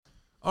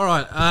All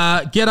right.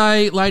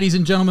 G'day, ladies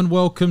and gentlemen.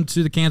 Welcome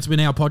to the Cancer Be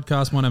Now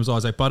podcast. My name is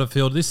Isaac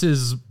Butterfield. This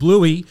is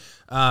Bluey.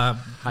 Hey,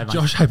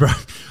 Josh, hey, bro.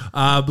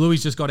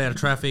 Bluey's just got out of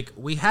traffic.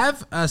 We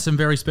have some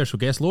very special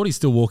guests. Lordy's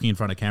still walking in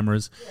front of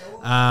cameras.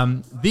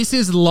 This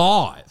is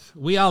live.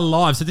 We are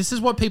live. So this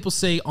is what people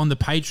see on the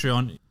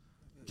Patreon.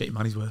 Get your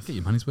money's worth. Get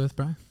your money's worth,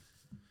 bro.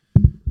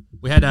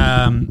 We had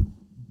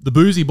the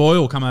Boozy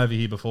Boyle come over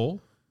here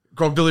before.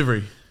 Grog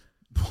delivery.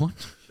 What?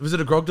 Was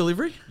it a grog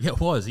delivery? Yeah, it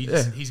was.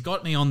 He's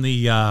got me on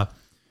the...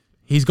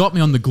 He's got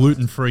me on the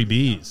gluten-free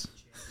beers.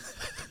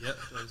 Yep,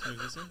 should I just move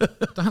this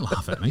in? Don't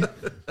laugh at me.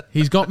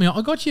 He's got me on...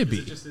 I got you a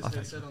beer. Just this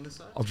headset on this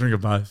side? I'll drink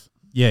them both.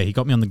 Yeah, he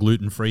got me on the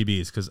gluten-free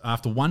beers because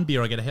after one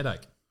beer, I get a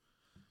headache.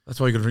 That's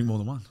why you got to drink more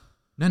than one.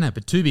 No,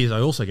 but 2 beers, I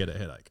also get a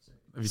headache.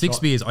 6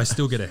 beers, I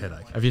still get a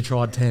headache. Have you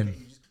tried 10?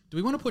 Do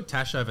we want to put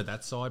Tash over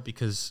that side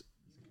because...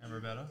 Camera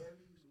better?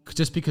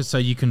 Just because so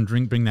you can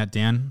bring that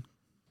down?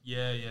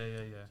 Yeah. You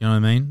know what I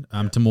mean?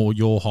 To more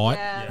your height.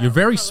 Yeah, You're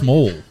very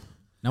probably. small.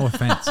 No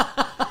offense.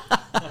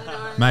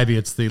 Maybe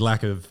it's the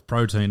lack of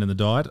protein in the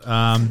diet.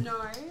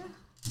 No.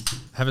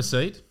 Have a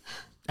seat.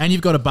 And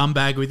you've got a bum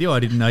bag with you. I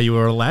didn't know you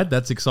were a lad.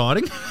 That's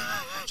exciting.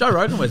 Joe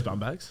Rogan wears bum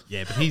bags.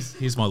 Yeah, but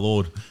he's my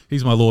lord.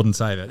 He's my lord and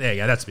savior. There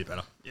you go. That's a bit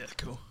better. Yeah,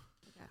 cool.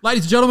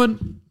 Ladies and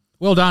gentlemen,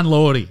 well done,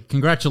 Lordy.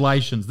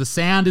 Congratulations. The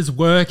sound is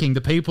working.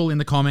 The people in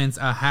the comments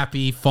are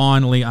happy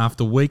finally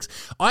after weeks.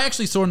 I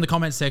actually saw in the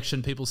comment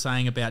section people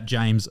saying about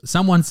James,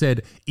 someone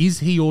said, is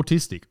he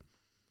autistic?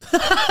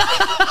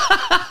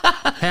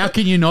 How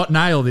can you not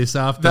nail this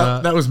after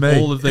That was me.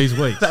 all of these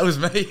weeks? That was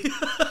me.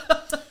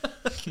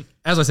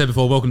 As I said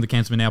before, welcome to the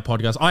Cancer Me Now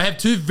podcast. I have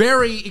 2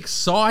 very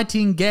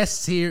exciting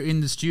guests here in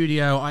the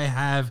studio. I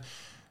have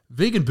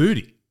Vegan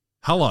Booty.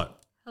 Hello.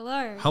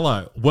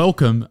 Hello.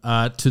 Welcome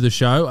to the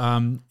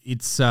show.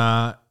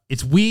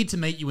 It's weird to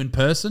meet you in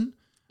person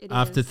It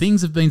after is.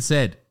 things have been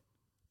said.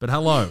 But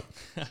hello.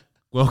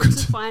 Welcome To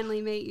to...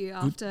 finally meet you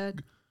after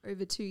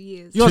over 2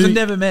 years. You guys Two- have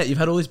never met. You've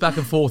had all this back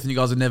and forth and you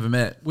guys have never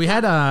met. We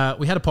had a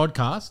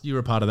podcast. You were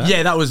a part of that.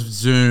 Yeah, that was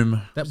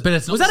Zoom. But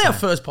it's not Was that the our same.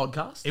 first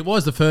podcast? It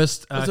was the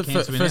first That was the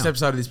Cancer Me first Now.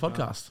 episode of this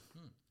podcast.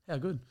 How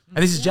good.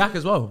 And this is Jack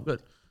as well.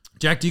 Good.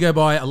 Jack, do you go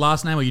by a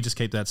last name or you just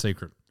keep that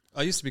secret?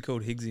 I used to be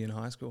called Higgsy in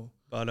high school,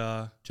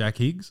 but Jack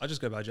Higgs? I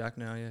just go by Jack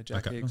now, yeah.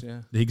 Jack Okay. Higgs,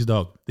 yeah. The Higgs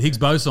dog. The Higgs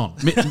boson.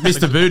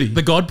 Mr. Booty.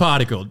 The God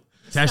particle.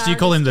 Tash, do you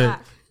call him the...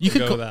 Jack. You We'll could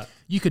go call, with that.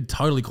 you could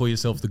totally call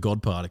yourself the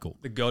God particle.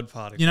 The God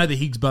particle. You know the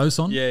Higgs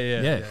boson?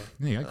 Yeah. There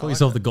you go. Call I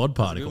yourself like the God That's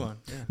a particle. good one,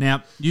 yeah.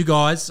 Now, you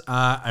guys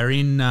are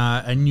in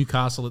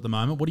Newcastle at the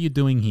moment. What are you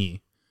doing here,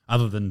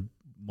 other than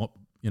what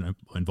I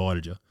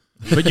invited you?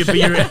 But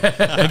you're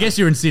I guess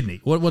you're in Sydney.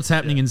 What's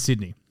happening in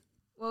Sydney?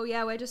 Well,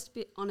 yeah, we're just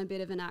on a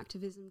bit of an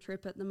activism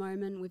trip at the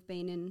moment. We've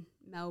been in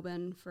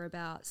Melbourne for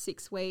about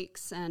 6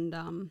 weeks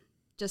and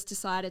just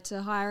decided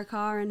to hire a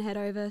car and head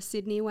over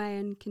Sydney way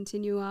and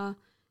continue our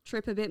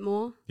trip a bit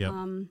more. Yep.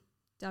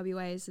 WA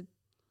is a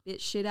bit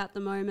shit at the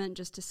moment,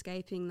 just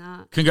escaping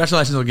that.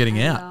 Congratulations on getting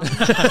And, out.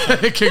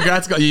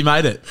 Congrats, you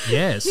made it.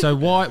 Yeah. So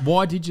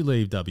why did you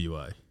leave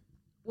WA?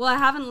 Well, I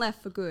haven't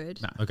left for good.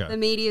 Okay. The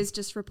media's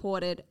just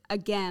reported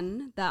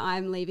again that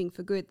I'm leaving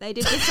for good. They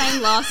did the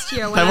same last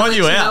year when They I want went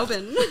you to out.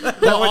 Melbourne.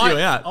 That want you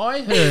out.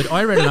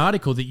 I read an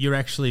article that you're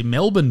actually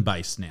Melbourne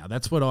based now.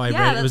 That's what I Yeah,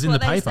 read. It that's was in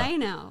what the they paper. say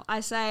now. I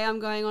say I'm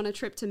going on a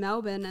trip to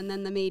Melbourne, and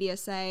then the media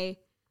say,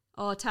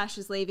 "Oh, Tash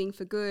is leaving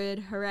for good!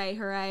 Hooray,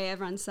 hooray!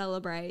 Everyone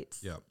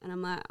celebrates." Yep. And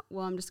I'm like,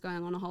 "Well, I'm just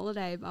going on a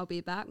holiday. I'll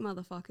be back,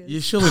 motherfuckers."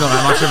 You're surely not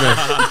that much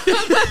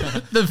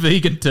of The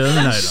vegan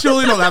Terminator.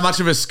 surely not that much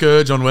of a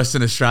scourge on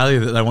Western Australia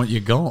that they want you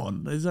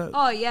gone. Is that?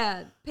 Oh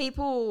yeah,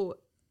 people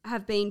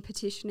have been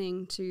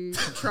petitioning to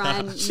try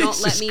and not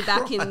Jesus let me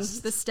back in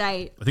Christ. the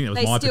state. I think that was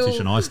They my still-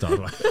 petition I started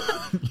with.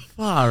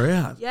 Far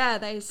out. Yeah,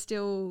 they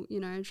still,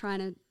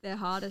 trying their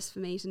hardest for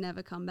me to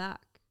never come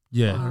back.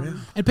 Yeah.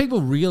 And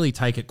people really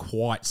take it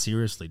quite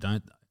seriously,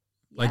 don't they?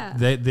 Like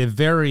Yeah. they're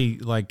very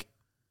like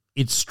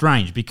it's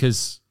strange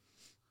because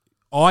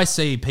I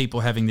see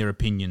people having their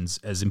opinions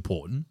as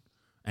important.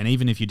 And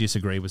even if you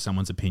disagree with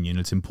someone's opinion,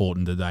 it's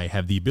important that they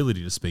have the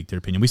ability to speak their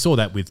opinion. We saw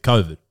that with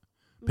COVID.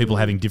 People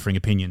having differing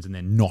opinions and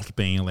then not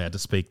being allowed to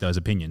speak those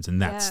opinions.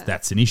 And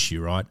that's an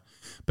issue, right?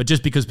 But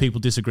just because people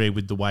disagree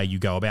with the way you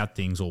go about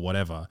things or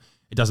whatever,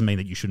 it doesn't mean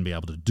that you shouldn't be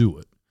able to do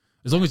it.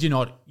 As long as you're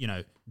not,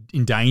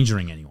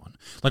 endangering anyone.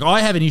 Like I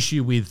have an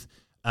issue with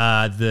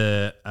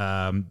the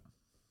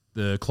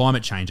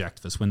climate change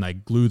activists when they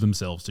glue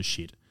themselves to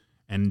shit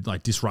and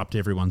like disrupt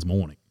everyone's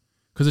morning.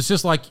 Because it's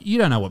just like, you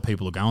don't know what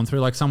people are going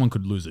through. Like someone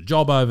could lose a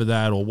job over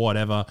that or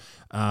whatever,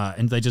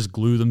 and they just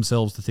glue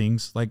themselves to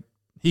things. Like,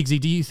 Higgsy,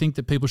 do you think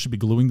that people should be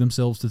gluing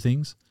themselves to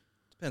things?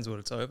 Depends what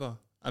it's over.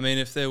 I mean,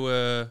 if there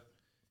were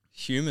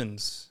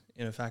humans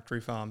in a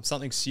factory farm,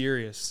 something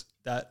serious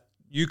that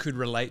you could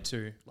relate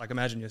to, like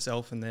imagine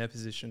yourself in their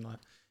position, like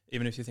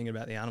even if you're thinking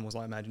about the animals,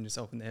 like imagine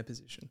yourself in their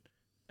position.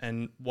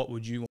 And what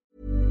would you want?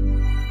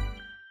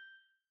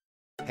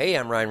 Hey,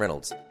 I'm Ryan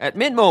Reynolds. At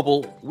Mint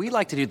Mobile, we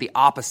like to do the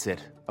opposite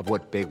of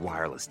what Big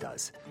Wireless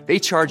does. They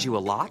charge you a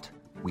lot,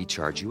 we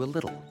charge you a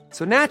little.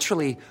 So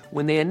naturally,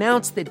 when they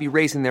announced they'd be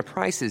raising their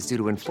prices due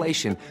to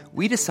inflation,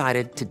 we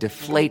decided to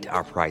deflate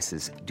our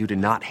prices due to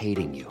not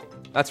hating you.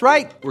 That's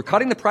right. We're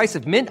cutting the price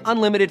of Mint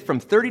Unlimited from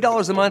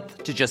 $30 a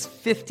month to just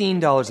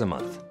 $15 a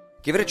month.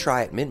 Give it a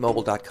try at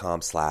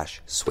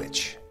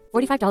mintmobile.com/switch.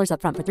 $45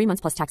 up front for 3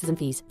 months plus taxes and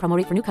fees. Promo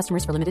rate for new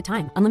customers for limited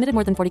time. Unlimited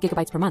more than 40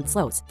 gigabytes per month.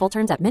 Slows full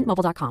terms at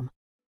mintmobile.com.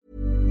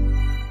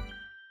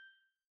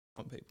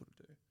 Want people to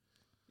do,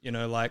 you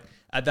know, like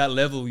at that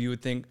level, you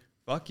would think,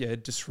 fuck yeah,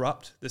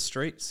 disrupt the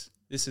streets.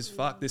 This is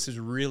fuck. This is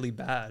really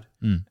bad,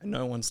 and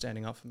no one's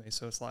standing up for me.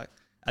 So it's like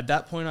at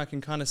that point, I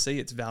can kind of see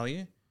its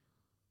value,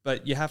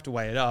 but you have to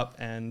weigh it up.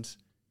 And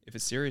if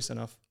it's serious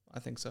enough, I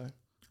think so.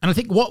 And I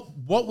think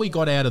what we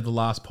got out of the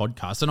last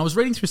podcast, and I was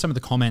reading through some of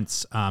the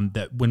comments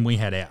that when we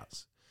had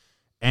ours,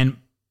 and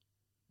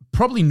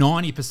probably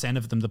 90%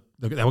 of them,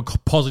 they were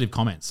positive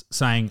comments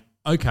saying,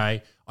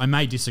 okay, I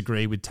may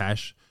disagree with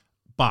Tash,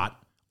 but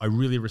I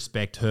really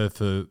respect her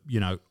for, you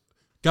know,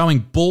 going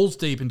balls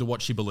deep into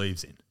what she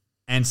believes in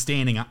and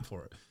standing up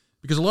for it.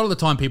 Because a lot of the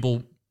time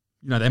people,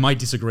 you know, they may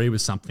disagree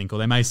with something or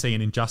they may see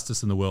an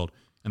injustice in the world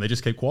and they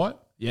just keep quiet.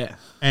 Yeah.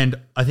 And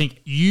I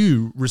think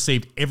you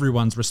received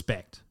everyone's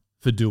respect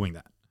for doing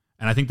that.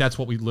 And I think that's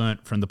what we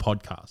learnt from the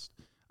podcast.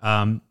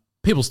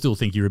 People still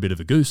think you're a bit of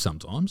a goose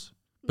sometimes,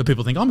 but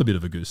people think I'm a bit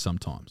of a goose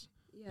sometimes.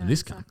 Yeah, And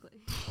this exactly.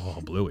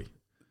 Oh, Bluey.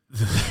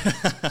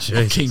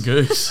 King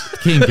Goose.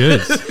 King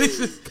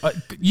Goose.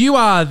 You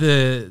are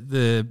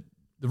the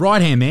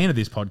right-hand man of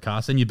this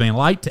podcast, and you've been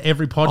late to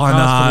every podcast for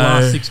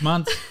the last 6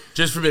 months.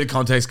 Just for a bit of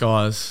context,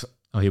 guys.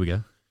 Oh, here we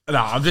go. No,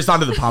 I'm just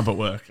under the pump at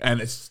work, and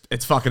it's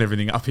fucking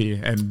everything up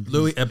here. And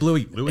Bluey,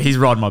 he's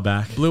riding my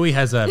back. Bluey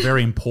has a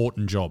very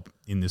important job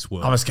in this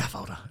world. I'm a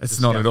scaffolder.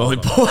 It's not at all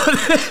important.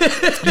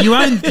 You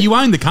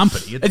own the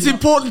company. It's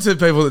important to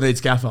people that need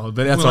scaffold,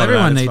 but outside Well,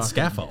 everyone of that, needs it's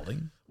fucking-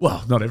 scaffolding.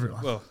 Well, not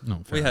everyone. Well, No,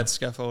 fair we enough. had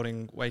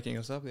scaffolding waking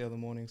us up the other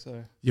morning,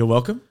 so You're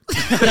welcome.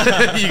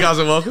 You guys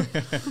are welcome.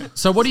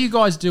 So what do you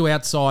guys do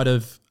outside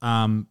of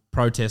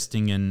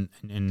protesting and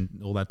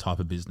all that type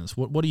of business?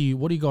 What do you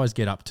guys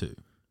get up to?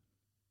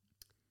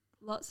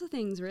 Lots of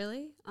things,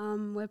 really.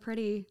 We're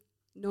pretty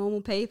normal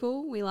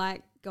people. We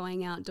like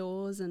going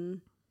outdoors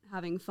and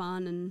having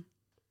fun and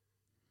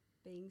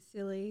being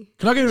silly.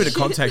 Can I give you a bit of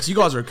context? You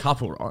guys are a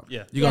couple, right?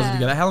 Yeah. You guys Yeah. are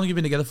together. How long have you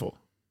been together for?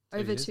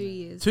 Over years 2 now.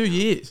 years. 2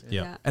 years.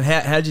 Yeah. And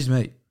how did you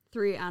meet?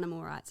 Through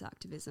animal rights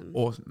activism.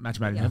 Or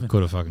match made in Yeah. heaven?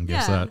 Could have fucking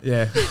guessed Yeah. that.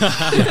 Yeah.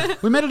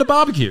 We met at a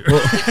barbecue.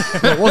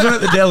 It wasn't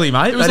at the deli,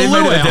 mate. It was They a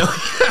didn't meet luau. at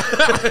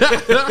the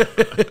deli.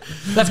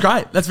 That's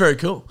great. That's very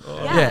cool.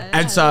 Yeah,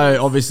 And yeah.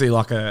 so obviously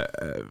like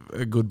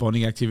a good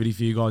bonding activity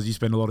for you guys. You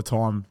spend a lot of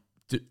time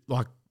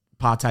like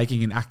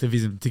partaking in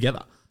activism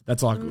together.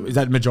 That's like, is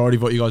that the majority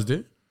of what you guys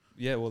do?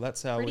 yeah, well,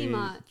 that's how Pretty we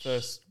much.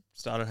 first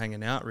started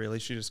hanging out, really.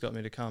 She just got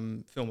me to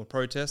come film a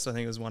protest. I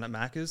think it was one at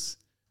Macca's,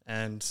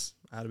 and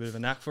I had a bit of a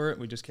knack for it.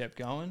 We just kept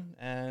going,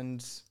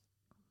 and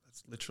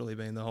it's literally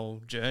been the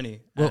whole journey.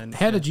 Well, and,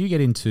 how did you get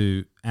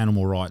into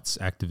animal rights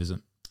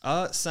activism?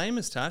 Same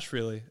as Tash,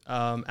 really.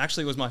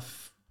 Actually, it was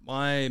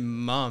my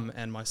mum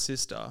and my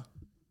sister.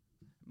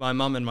 My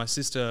mum and my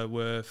sister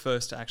were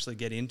first to actually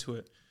get into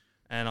it,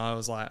 and I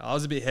was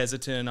a bit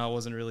hesitant. I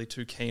wasn't really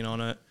too keen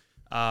on it.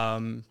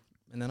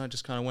 And then I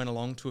just kind of went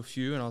along to a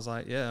few, and I was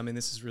like, yeah, I mean,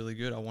 this is really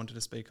good. I wanted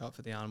to speak up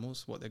for the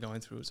animals. What they're going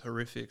through is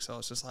horrific. So I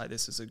was just like,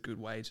 this is a good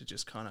way to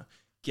just kind of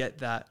get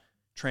that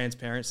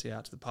transparency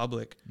out to the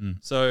public.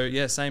 So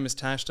yeah, same as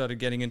Tash, started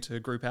getting into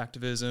group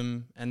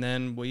activism, and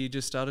then we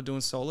just started doing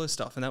solo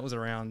stuff, and that was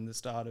around the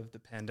start of the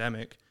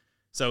pandemic.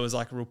 So it was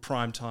like a real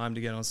prime time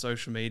to get on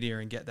social media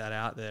and get that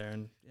out there,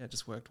 and yeah, it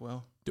just worked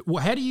well.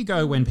 Well, how do you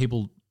go when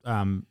people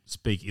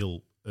speak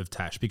ill of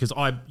Tash? Because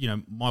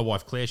my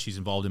wife Claire, she's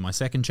involved in my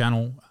second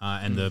channel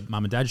and the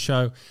Mum and Dad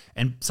show,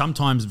 and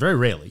sometimes, very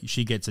rarely,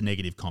 she gets a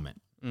negative comment.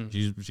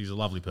 She's a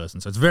lovely person,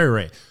 so it's very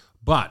rare.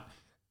 But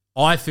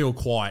I feel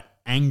quite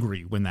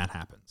angry when that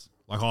happens.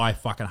 Like, I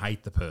fucking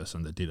hate the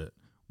person that did it.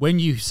 When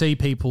you see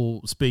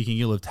people speaking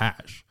ill of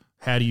Tash,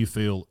 how do you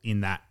feel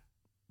in that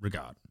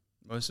regard?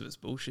 Most of it's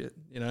bullshit,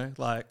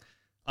 like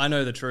I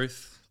know the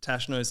truth.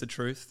 Tash knows the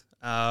truth.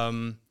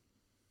 Like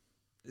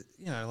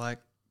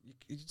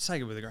you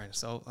take it with a grain of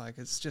salt. Like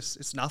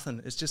it's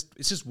nothing. It's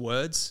just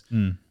words.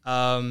 And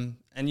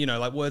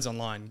like words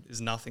online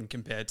is nothing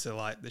compared to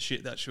like the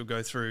shit that she'll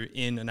go through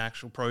in an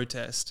actual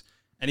protest.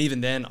 And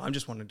even then, I'm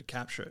just wanting to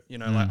capture it.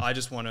 Like I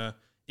just want to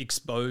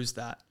expose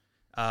that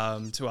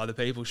to other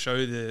people,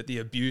 show the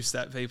abuse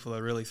that people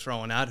are really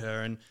throwing at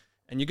her, and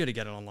you got to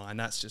get it online.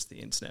 That's just the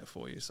internet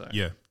for you. So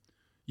Yeah,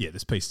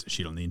 there's pieces of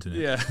shit on the internet.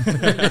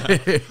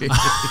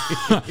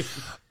 yeah.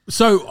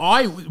 So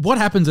what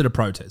happens at a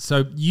protest?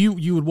 So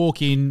you would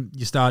walk in,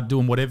 you start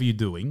doing whatever you're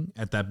doing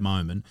at that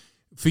moment.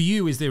 For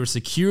you, is there a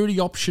security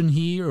option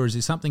here, or is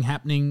there something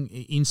happening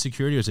in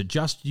security, or is it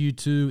just you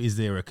two? Is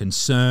there a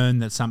concern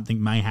that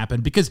something may happen?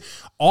 Because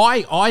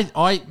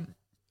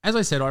as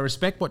I said, I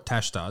respect what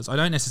Tash does. I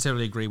don't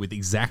necessarily agree with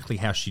exactly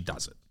how she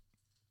does it.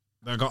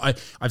 Like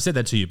I've said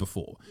that to you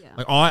before. Yeah.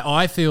 Like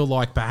I feel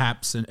like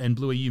perhaps, and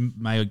Bluey, you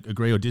may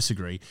agree or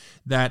disagree,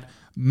 that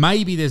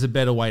maybe there's a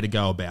better way to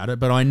go about it.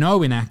 But I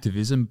know in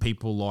activism,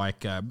 people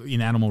like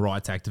in animal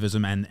rights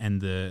activism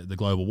and the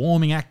global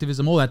warming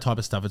activism, all that type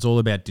of stuff, it's all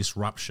about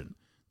disruption.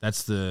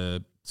 That's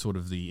the sort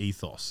of the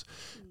ethos.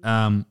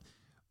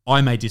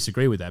 I may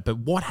disagree with that, but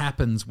what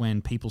happens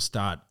when people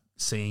start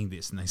seeing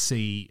this and they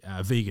see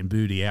vegan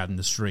booty out in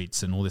the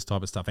streets and all this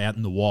type of stuff out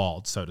in the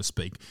wild, so to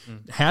speak?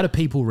 How do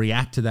people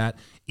react to that?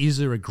 Is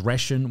there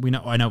aggression?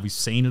 I know we've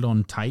seen it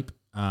on tape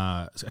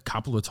a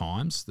couple of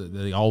times.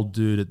 The old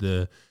dude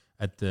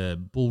at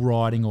the bull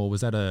riding, or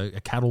was that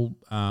a cattle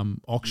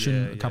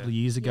auction a couple of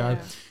years ago?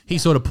 Yeah. He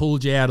sort of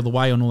pulled you out of the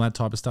way on all that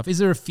type of stuff. Is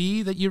there a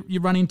fear that you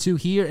run into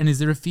here, and is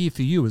there a fear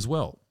for you as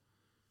well?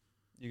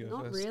 You go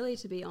Not first. really,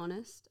 to be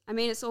honest. I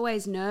mean, it's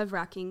always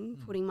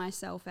nerve-wracking putting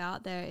myself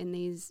out there in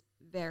these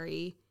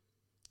very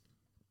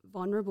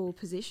vulnerable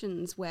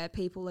positions where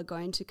people are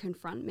going to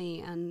confront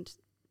me and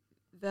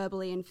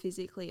verbally and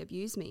physically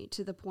abuse me,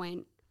 to the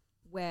point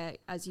where,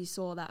 as you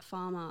saw that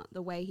farmer,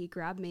 the way he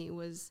grabbed me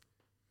was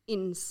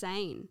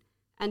insane.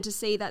 And to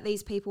see that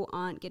these people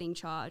aren't getting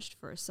charged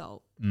for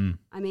assault.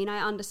 I mean,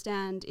 I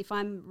understand if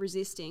I'm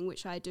resisting,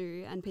 which I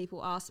do, and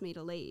people ask me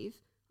to leave,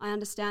 I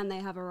understand they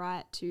have a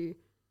right to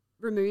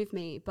remove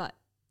me, but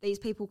these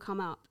people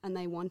come up and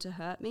they want to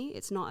hurt me.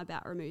 It's not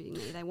about removing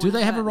me. Do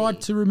they have a right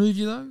me. to remove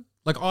you though?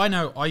 Like, I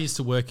know I used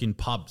to work in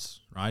pubs,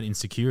 right, in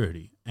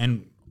security,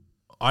 and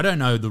I don't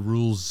know the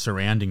rules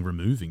surrounding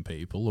removing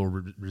people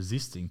or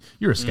resisting.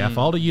 You're a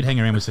scaffolder. You'd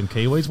hang around with some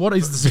Kiwis. What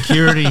is the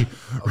security?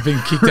 I've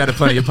been kicked out of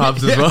plenty of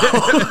pubs as well.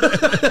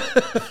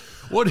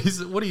 What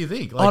do you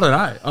think? I don't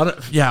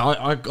know.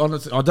 I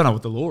honestly, I don't know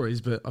what the law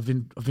is, but I've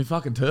been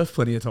fucking turfed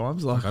plenty of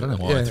times. Like, I don't know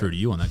why I threw to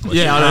you on that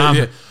question.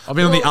 Yeah, I've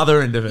been on the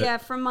other end of it. Yeah,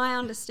 from my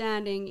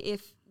understanding,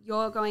 if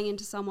you're going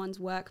into someone's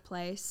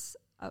workplace,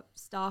 a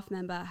staff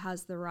member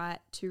has the right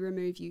to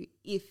remove you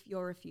if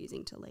you're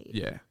refusing to leave.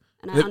 Yeah.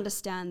 And I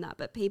understand that,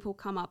 but people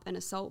come up and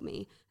assault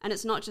me. And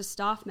it's not just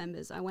staff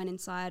members. I went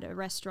inside a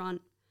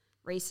restaurant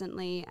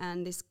recently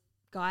and this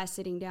guy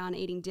sitting down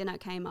eating dinner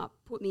came up,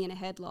 put me in a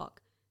headlock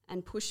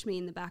and pushed me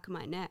in the back of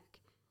my neck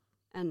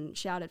and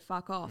shouted,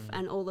 "Fuck off."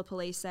 And all the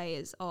police say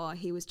is, "Oh,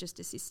 he was just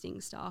assisting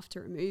staff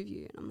to remove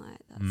you." And I'm like,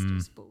 that's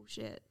just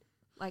bullshit.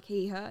 Like,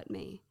 he hurt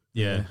me.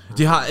 Yeah.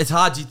 It's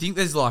hard. Do you think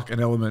there's like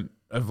an element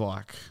of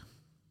like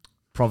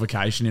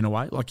provocation in a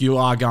way? Like, you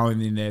are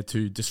going in there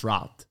to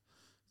disrupt.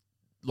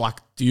 Like,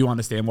 do you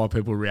understand why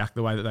people react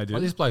the way that they do?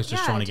 Well, this bloke's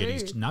just Yeah, trying I to get do.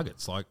 his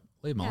nuggets. Like,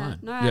 leave him alone.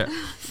 No,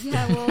 Yeah.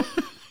 yeah, well,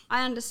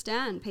 I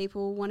understand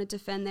people want to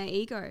defend their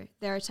ego.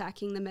 They're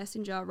attacking the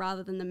messenger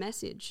rather than the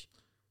message.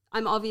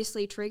 I'm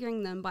obviously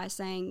triggering them by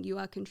saying you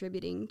are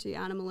contributing to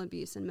animal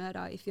abuse and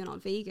murder if you're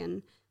not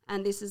vegan,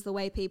 and this is the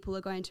way people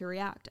are going to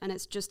react, and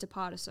it's just a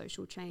part of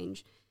social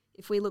change.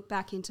 If we look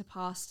back into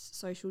past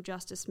social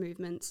justice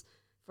movements,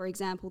 for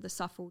example, the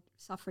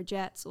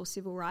suffragettes or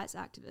civil rights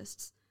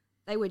activists,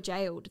 they were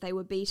jailed, they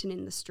were beaten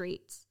in the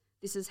streets.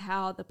 This is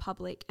how the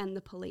public and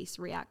the police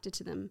reacted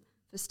to them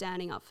for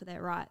standing up for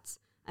their rights.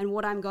 And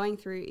what I'm going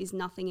through is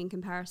nothing in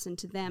comparison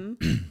to them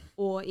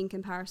or in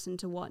comparison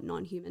to what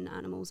non-human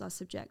animals are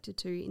subjected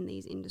to in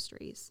these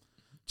industries.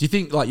 Do you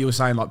think, like you were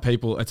saying, like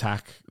people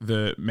attack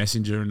the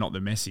messenger and not the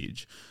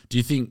message? Do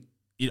you think,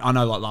 I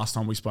know like last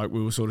time we spoke,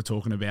 we were sort of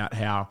talking about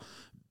how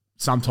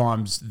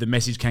sometimes the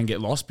message can get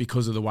lost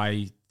because of the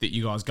way that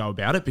you guys go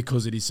about it,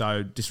 because it is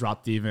so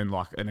disruptive and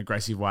like an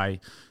aggressive way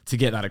to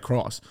get that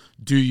across.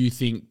 Do you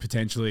think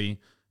potentially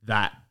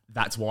that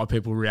that's why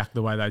people react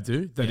the way they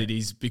do? That it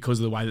is because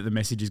of the way that the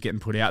message is getting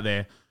put out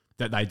there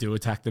that they do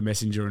attack the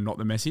messenger and not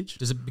the message?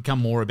 Does it become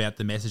more about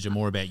the message and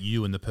more about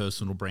you and the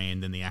personal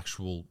brand than the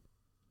actual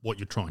what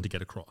you're trying to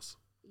get across?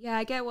 Yeah,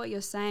 I get what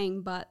you're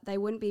saying, but they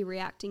wouldn't be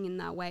reacting in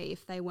that way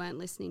if they weren't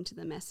listening to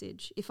the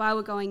message. If I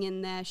were going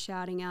in there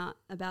shouting out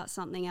about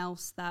something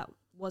else that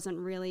wasn't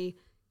really,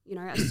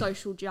 a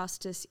social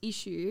justice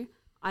issue,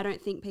 I don't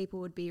think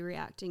people would be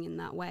reacting in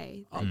that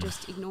way. They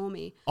just ignore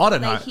me. I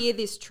don't know. They hear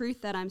this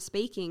truth that I'm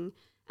speaking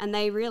and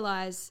they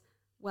realize,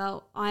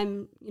 well,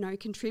 I'm,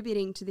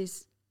 contributing to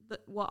this,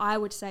 what I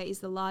would say is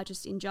the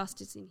largest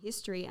injustice in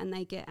history, and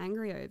they get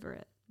angry over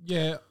it.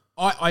 Yeah,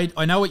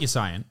 I know what you're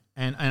saying,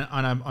 and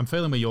I'm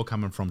feeling where you're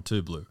coming from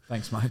too, Blue.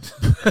 Thanks, mate.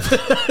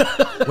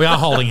 We are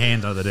holding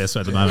hands under the desk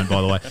at the moment,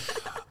 by the way.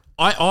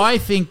 I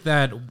think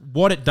that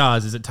what it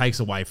does is it takes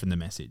away from the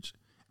message.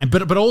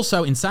 But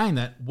also in saying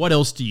that, what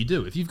else do you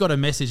do? If you've got a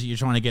message that you're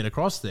trying to get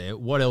across there,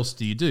 what else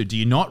do you do? Do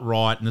you not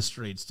riot in the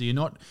streets? Do you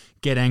not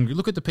get angry?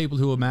 Look at the people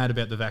who are mad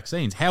about the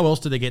vaccines. How else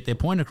do they get their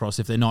point across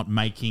if they're not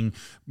making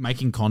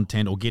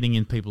content or getting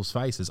in people's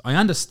faces? I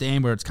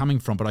understand where it's coming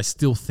from, but I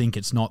still think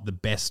it's not the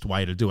best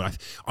way to do it.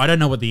 I don't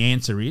know what the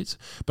answer is,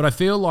 but I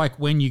feel like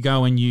when you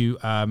go and you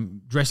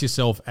dress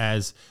yourself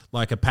as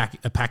like a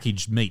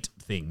packaged meat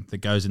thing that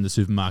goes in the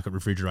supermarket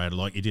refrigerator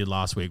like you did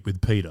last week with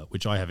Peter,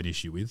 which I have an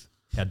issue with.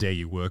 How dare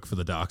you work for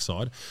the dark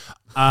side?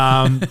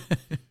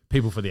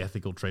 People for the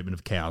ethical treatment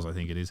of cows, I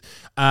think it is.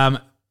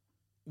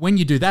 When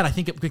you do that, I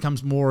think it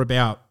becomes more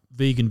about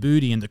vegan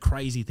booty and the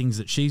crazy things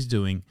that she's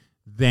doing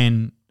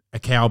than a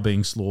cow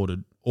being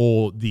slaughtered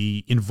or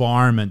the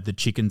environment that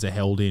chickens are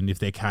held in if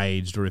they're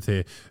caged or if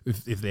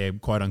they're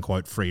quote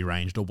unquote free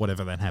ranged or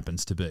whatever that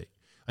happens to be.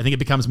 I think it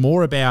becomes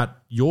more about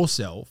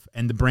yourself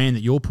and the brand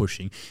that you're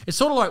pushing. It's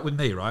sort of like with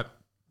me, right?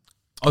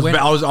 I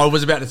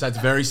was about to say it's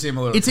very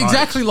similar. It's approach.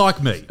 Exactly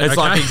like me. It's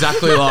like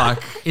exactly like.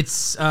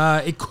 It's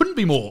it couldn't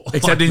be more.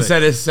 Except like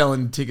instead of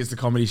selling tickets to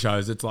comedy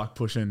shows, it's like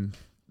pushing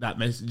that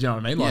message. You know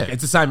what I mean? Like Yeah.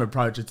 it's the same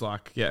approach. It's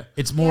like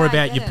it's more Yeah,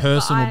 I about get your it, but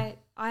personal.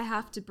 I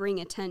have to bring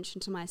attention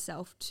to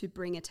myself to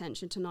bring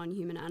attention to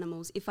non-human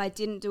animals. If I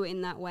didn't do it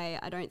in that way,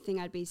 I don't think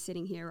I'd be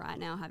sitting here right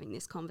now having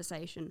this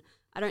conversation.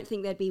 I don't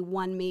think there'd be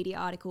one media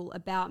article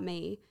about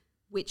me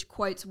which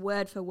quotes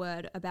word for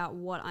word about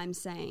what I'm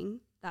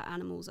saying that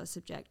animals are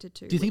subjected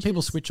to. Do you think which people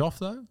is- switch off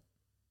though?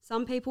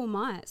 Some people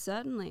might,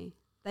 certainly.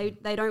 They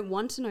don't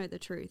want to know the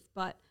truth,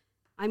 but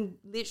I'm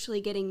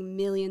literally getting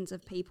millions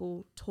of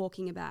people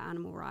talking about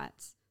animal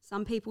rights.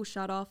 Some people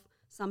shut off,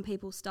 some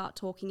people start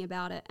talking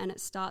about it, and it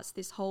starts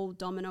this whole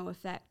domino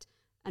effect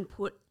and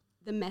put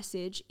the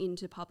message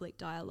into public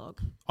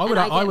dialogue. I would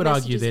And argue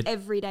messages that-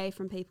 every day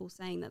from people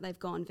saying that they've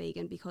gone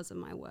vegan because of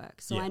my work.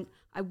 So Yeah.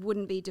 I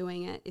wouldn't be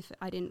doing it if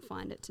I didn't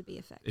find it to be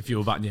effective. if you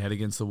were butting your head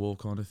against the wall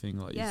kind of thing.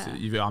 Like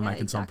you are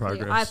making some exactly.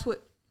 progress. I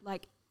put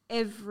like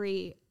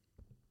every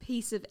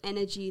piece of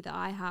energy that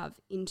I have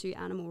into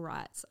animal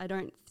rights. I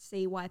don't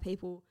see why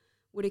people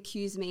would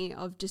accuse me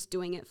of just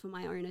doing it for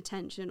my own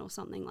attention or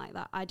something like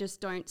that. I just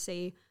don't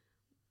see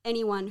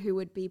anyone who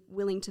would be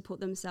willing to put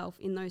themselves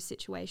in those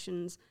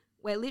situations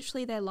where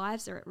literally their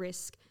lives are at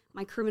risk.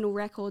 My criminal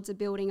records are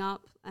building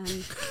up and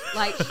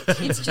like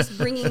it's just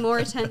bringing more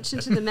attention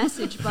to the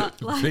message.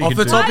 But like Off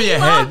the top of your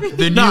head,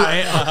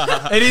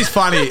 it is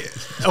funny.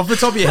 Off the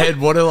top of your head,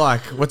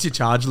 what's your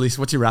charge list?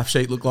 What's your rap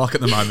sheet look like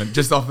at the moment?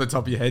 Just off the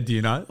top of your head, do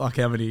you know? Like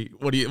how many?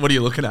 What are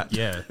you looking at?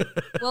 Yeah.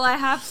 well, I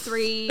have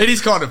 3. It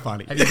is kind of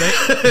funny. Have you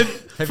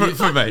been-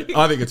 for me,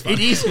 I think it's funny. It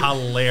is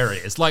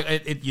hilarious. Like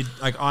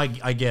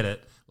I get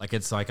it. Like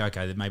it's like,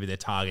 okay, that maybe they're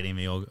targeting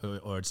me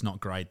or it's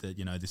not great that,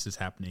 this is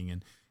happening.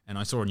 And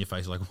I saw on your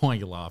face like, why are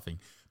you laughing?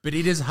 But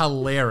it is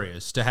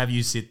hilarious to have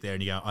you sit there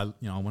and you go, I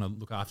want to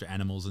look after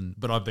animals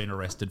but I've been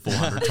arrested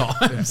 400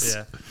 times.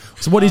 Yeah.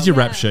 So what is your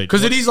rap Yeah. sheet?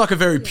 Because it is like a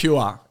very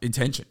pure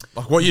intention.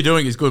 Like what you're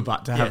doing is good,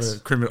 but to have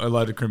Yes. a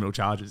load of criminal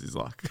charges is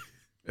like,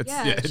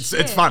 it's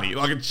shit. funny.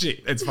 Like it's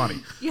shit. It's funny.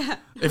 Yeah.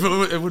 If it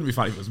wouldn't be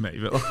funny if it was me,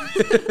 but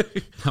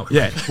like,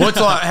 yeah. What's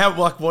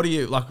what are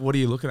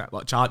you looking at?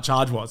 Like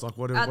charge wise, like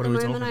what At are the we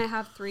talking? moment, I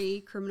have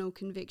 3 criminal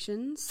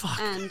convictions,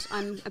 and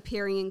I'm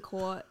appearing in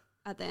court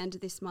at the end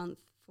of this month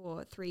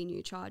for 3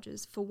 new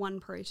charges for one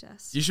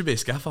protest. You should be a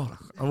scaffolder.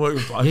 I work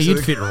with blokes. Yeah,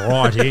 you'd fit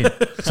right in.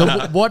 So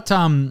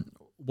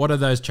what are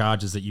those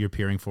charges that you're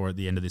appearing for at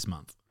the end of this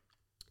month?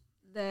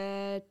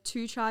 The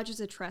 2 charges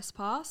of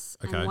trespass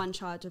Okay. and 1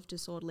 charge of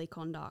disorderly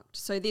conduct.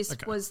 So this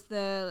was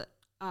the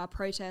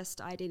protest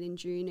I did in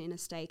June in a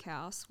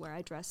steakhouse where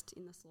I dressed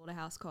in the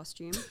slaughterhouse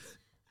costume.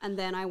 And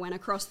then I went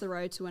across the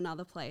road to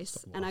another place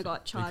and I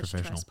got charged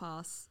professional.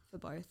 trespass for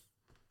both.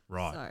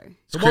 Right.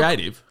 So It's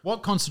creative.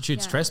 What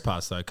constitutes Yeah.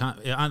 trespass though?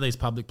 Aren't these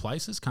public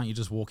places? Can't you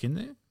just walk in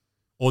there?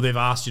 Or they've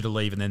asked you to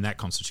leave and then that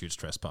constitutes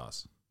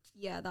trespass?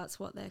 yeah, that's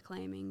what they're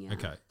claiming. Yeah.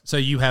 Okay. So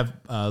you have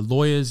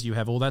lawyers, you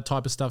have all that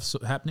type of stuff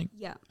happening?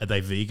 Yeah. Are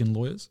they vegan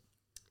lawyers?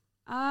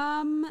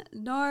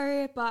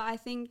 No, but I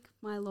think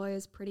my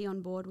lawyer's pretty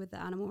on board with the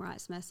animal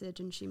rights message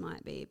and she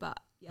might be. But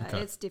yeah,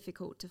 Okay. it's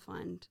difficult to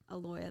find a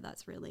lawyer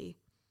that's really,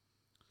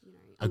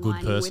 A good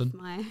aligning person?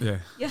 With my, Yeah.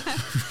 yeah.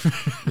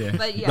 Yeah.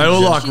 But yeah, They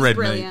all like she's red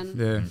brilliant.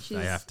 meat. Yeah. She's,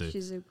 They have to.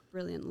 She's a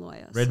brilliant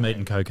lawyer. Red so- meat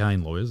and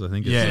cocaine lawyers, I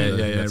think. Yeah, is,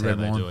 yeah, that's how red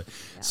they wine. do it.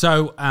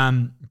 So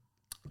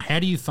how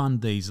do you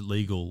fund these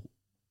legal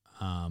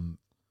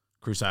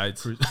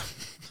Crusades. You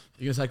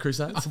gonna say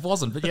crusades? I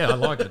wasn't, but yeah, I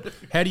like it.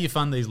 How do you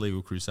fund these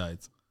legal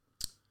crusades?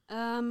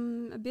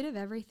 A bit of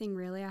everything,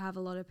 really. I have a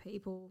lot of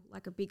people,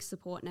 like a big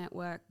support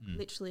network, Mm.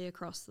 literally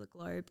across the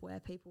globe, where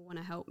people want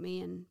to help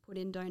me and put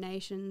in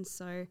donations.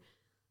 So,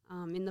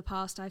 in the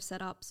past, I've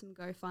set up some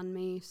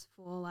GoFundMes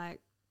for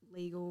like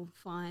legal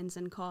fines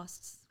and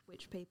costs,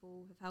 which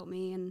people have helped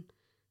me, and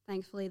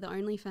thankfully, the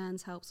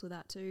OnlyFans helps with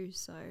that too.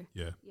 So,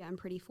 Yeah. I'm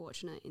pretty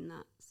fortunate in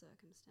that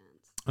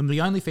circumstance. And the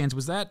OnlyFans,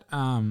 was that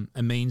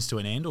a means to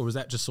an end, or was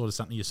that just sort of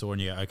something you saw and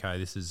you go, okay,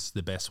 this is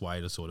the best way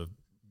to sort of,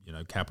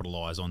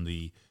 capitalize on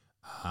the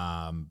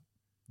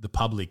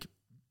public,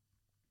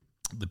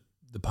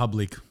 the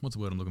public, what's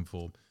the word I'm looking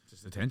for?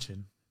 Just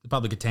attention. The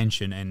public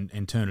attention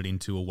and turn it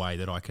into a way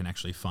that I can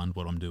actually fund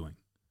what I'm doing.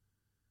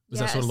 Is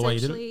that sort of the way you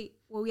did it?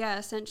 Well, yeah,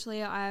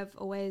 essentially I've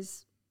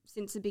always,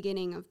 since the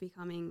beginning of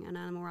becoming an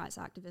animal rights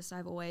activist,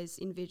 I've always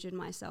envisioned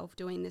myself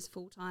doing this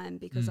full time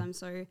because I'm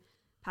so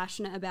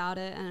passionate about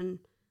it. And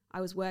I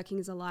was working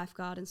as a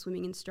lifeguard and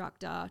swimming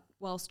instructor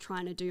whilst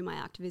trying to do my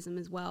activism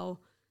as well,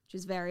 which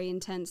is very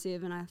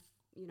intensive. And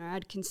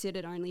I'd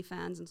considered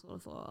OnlyFans and sort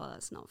of thought, oh,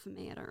 that's not for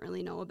me. I don't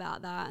really know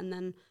about that. And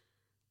then,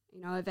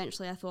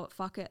 eventually I thought,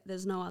 fuck it,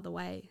 there's no other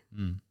way.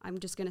 I'm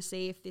just going to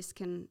see if this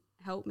can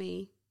help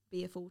me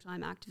be a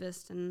full-time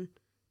activist. And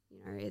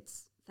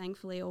it's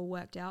thankfully all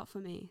worked out for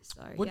me.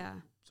 So What- yeah.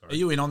 Are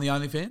you in on the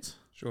OnlyFans?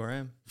 Sure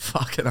am.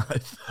 Fucking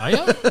oath. Are you?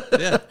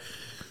 Yeah.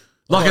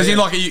 Like, as in,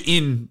 like, are you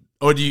in,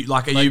 or do you,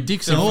 like, are Like you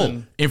dicks and all?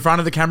 filming in front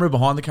of the camera,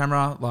 behind the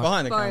camera? Like,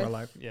 Behind the Both. camera,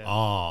 like, yeah.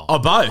 Oh,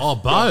 both. Oh,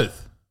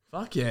 both.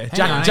 Fuck yeah.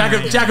 Hang on,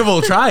 Jack of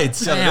all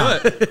trades. Hang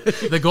on.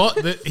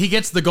 He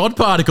gets the God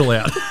particle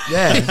out.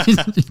 Yeah.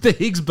 The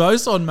Higgs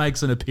boson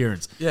makes an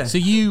appearance. Yeah. So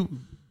you,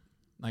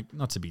 like,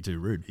 not to be too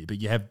rude here, but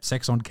you have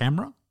sex on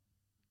camera?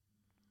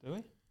 Do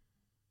we?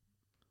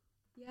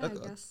 Yeah, I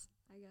guess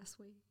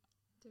we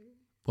do.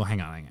 Well,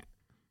 hang on.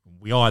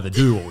 We either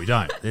do or we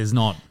don't. There's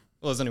not.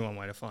 Well, there's only one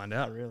way to find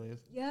out, really.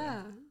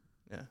 Yeah.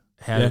 Yeah.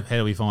 How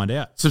do we find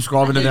out?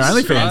 Subscribing to their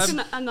Subscribe. OnlyFans.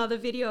 There's another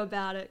video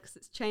about it because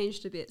it's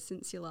changed a bit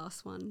since your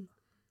last one.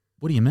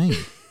 What do you mean?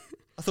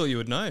 I thought you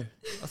would know.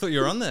 I thought you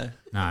were on there.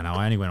 No,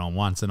 I only went on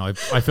once, and I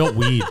felt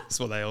weird. That's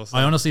what they all say.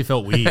 I honestly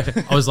felt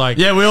weird. I was like,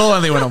 Yeah, we all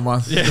only went on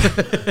once.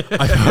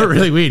 I felt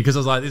really weird because I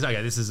was like,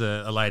 this is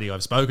a lady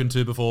I've spoken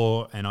to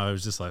before, and I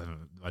was just like,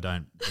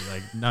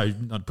 no,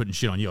 not putting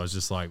shit on you. I was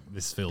just like,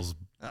 this feels,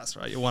 That's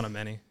right. You're one of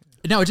many.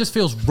 no, it just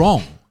feels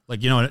wrong.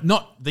 Like,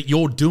 not that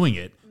you're doing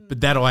it, but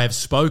that I have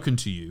spoken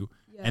to you,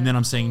 and then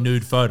I'm seeing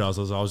nude photos.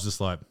 I was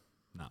just like,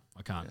 no,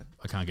 I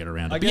can't get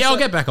around it. But guess yeah, I'll that-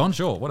 get back on,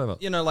 sure, whatever.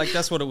 Like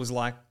that's what it was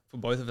like for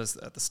both of us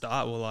at the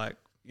start. We're like,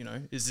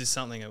 is this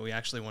something that we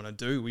actually want to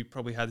do? We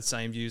probably had the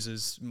same views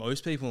as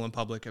most people in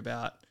public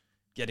about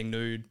getting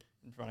nude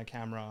in front of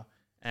camera.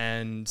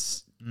 And,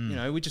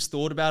 we just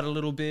thought about it a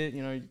little bit.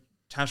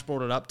 Tash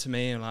brought it up to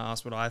me and I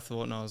asked what I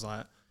thought. And I was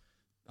like,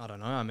 I don't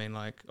know. I mean,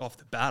 like off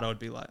the bat, I'd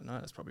be like, no,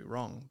 that's probably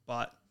wrong.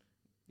 But,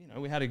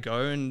 we had to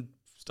go and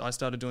I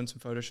started doing some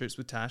photo shoots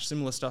with Tash,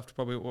 similar stuff to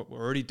probably what we're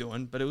already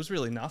doing, but it was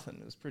really nothing.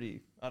 It was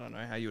pretty, I don't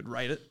know how you would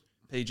rate it.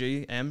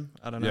 PG, M,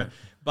 I don't know. Yeah.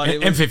 But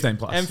it was M15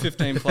 plus.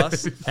 M15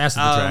 plus. House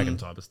of the Dragon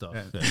type of stuff.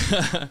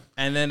 Yeah.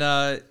 And then,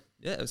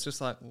 it was just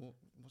like, well,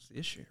 what's the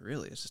issue?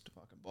 Really, it's just a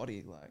fucking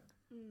body, like.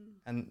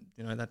 And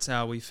that's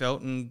how we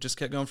felt, and just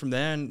kept going from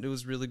there. And it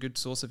was a really good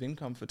source of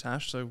income for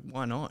Tash, so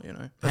why not?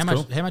 How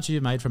much have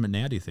you made from it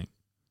now, do you think?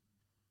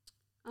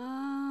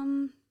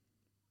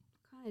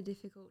 Kind of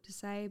difficult to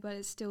say, but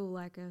it's still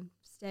like a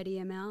steady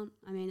amount.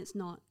 I mean, it's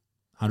not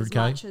 100K? as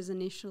much as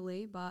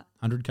initially, but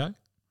 100K?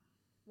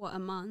 what, a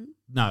month?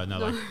 No,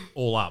 like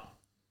all up.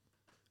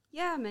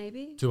 Yeah,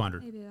 maybe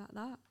 200. Maybe about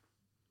that.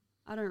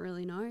 I don't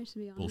really know, to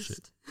be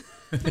honest.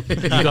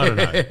 Bullshit. You got to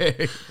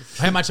know.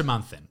 How much a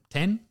month then?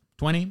 10,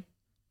 20,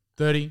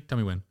 30? Tell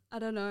me when. I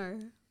don't know.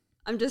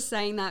 I'm just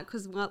saying that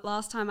because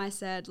last time I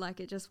said like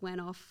it just went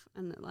off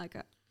and like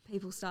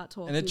people start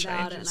talking And it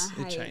about changes. it,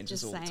 and I It hate changes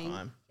just all the saying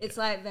time. it's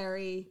like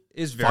very.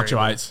 It's very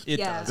Fluctuates. It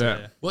Yeah. does. Yeah.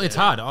 Yeah. Well, it's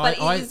hard. But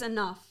I it is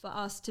enough for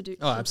us to do.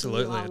 Oh, to do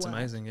absolutely. our It's work.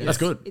 amazing. Yeah. That's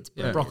good. It's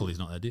Yeah, brilliant. broccoli's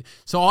not that dear.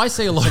 So I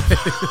see a lot.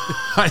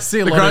 I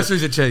see a The lot.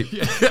 groceries are cheap.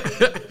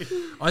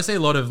 I see a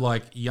lot of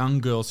like young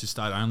girls who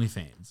start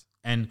OnlyFans,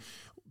 and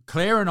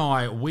Claire and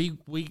I, we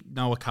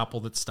know a couple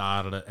that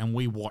started it, and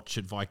we watch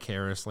it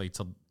vicariously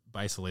to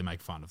basically make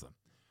fun of them,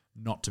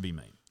 not to be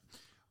mean.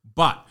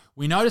 But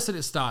we notice that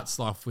it starts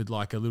off with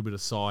like a little bit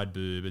of side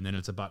boob, and then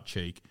it's a butt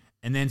cheek,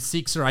 and then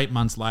 6 or 8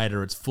 months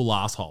later, it's full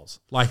assholes.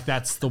 Like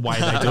that's the way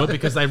they do it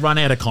because they run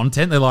out of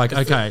content. They're like,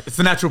 okay, It's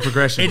the natural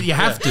progression. you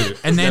have to.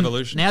 And then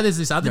evolution. now there's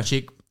this other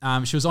chick.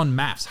 She was on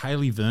Maps,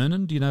 Hayley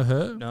Vernon. Do you know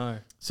her? No.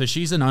 So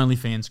she's an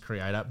OnlyFans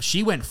creator.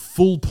 She went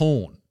full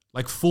porn.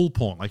 Like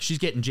she's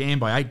getting jammed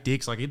by 8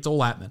 dicks. Like it's all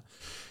happening.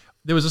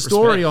 There was a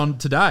story on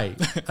today.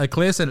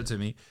 Claire sent it to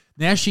me.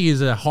 Now she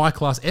is a high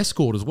class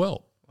escort as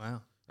well.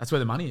 Wow. That's where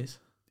the money is.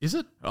 Is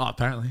it Oh,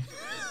 apparently.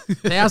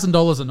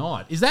 $1,000 a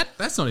night? Is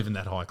that's not even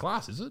that high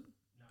class, is it?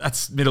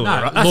 That's middle No, of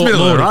the road. That's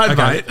middle of the road,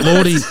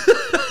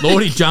 mate.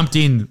 Lordy jumped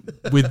in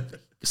with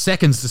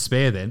seconds to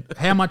spare. Then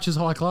how much is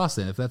high class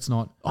then? If that's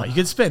not Oh, you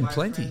could spend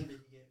plenty.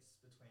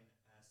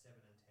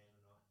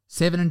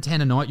 7 and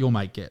 10 a night, your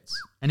mate gets,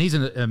 and he's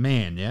a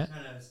man, yeah.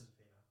 No, this is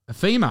a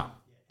female.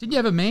 Didn't you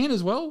have a man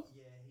as well?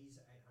 Yeah, he's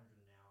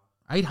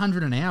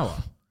 800 an hour.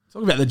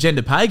 Talk about the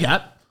gender pay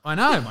gap. I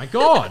know, my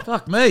God.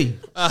 Fuck me.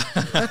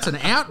 That's an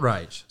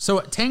outrage. So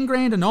at 10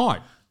 grand a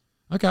night.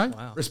 Okay.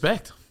 Wow.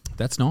 Respect.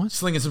 That's nice.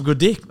 Slinging some good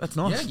dick. That's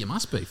nice. Yeah, you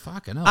must be.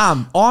 Fucking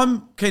hell.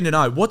 I'm keen to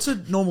know what's a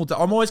normal day.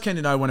 I'm always keen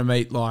to know when I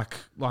meet like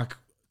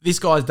this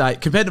guy's day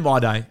compared to my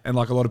day, and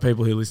like a lot of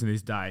people who listen to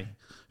this day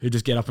who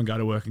just get up and go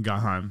to work and go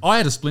home. I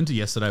had a splinter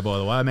yesterday, by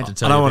the way. I meant to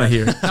tell I you. don't want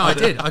to about hear it. No, I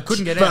did. I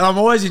couldn't get But out. I'm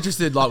always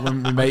interested, like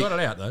when we I meet got it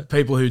out, though.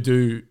 people who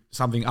do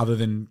something other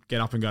than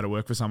get up and go to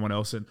work for someone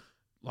else and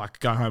like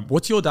go home.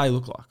 What's your day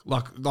look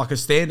like? Like a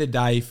standard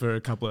day for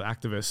a couple of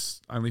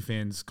activists,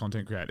 OnlyFans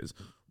content creators.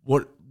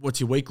 What's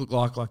your week look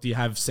like? Like, do you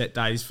have set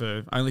days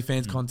for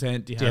OnlyFans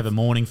content? Do you have a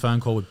morning phone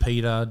call with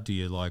Peter? Do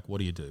you what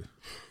do you do?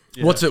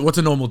 Yeah. What's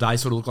a normal day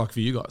sort of look like for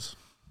you guys?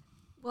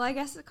 Well, I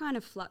guess it kind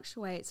of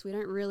fluctuates. We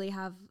don't really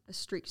have a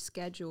strict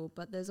schedule,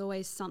 but there's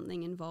always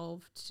something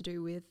involved to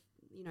do with,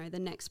 the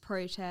next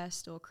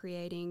protest or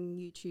creating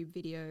YouTube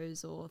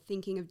videos or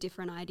thinking of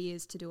different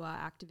ideas to do our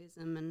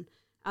activism. And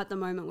at the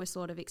moment, we're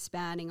sort of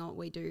expanding on what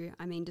we do.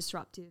 I mean,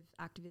 disruptive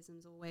activism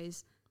is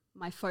always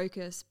my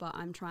focus, but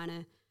I'm trying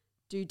to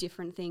do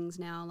different things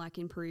now, like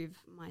improve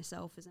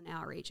myself as an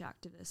outreach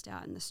activist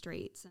out in the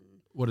streets. And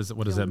What does that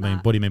film mean?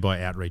 that. What do you mean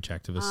by outreach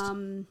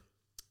activist?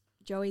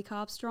 Joey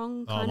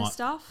Carbstrong kind of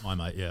stuff. My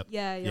mate, yeah.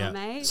 Yeah, your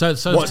mate. So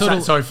What's sort that?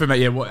 of- Sorry for me.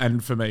 Yeah,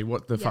 and for me,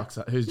 what the Yeah. fuck's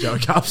that? Who's Joey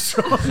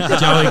Carbstrong?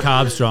 Joey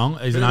Carbstrong.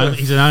 He's an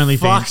OnlyFans.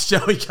 Fuck's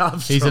Joey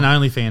Carbstrong. He's an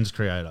OnlyFans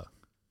creator.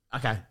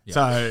 Okay, Yeah.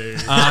 so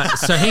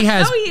So he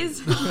has. Oh, he is.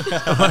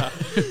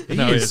 He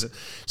No, he is. isn't.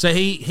 So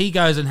he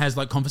goes and has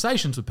like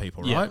conversations with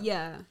people, Yeah. right?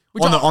 Yeah.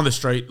 Which on the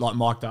street, like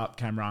mic'd up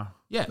camera,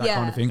 Yeah. that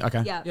kind of thing.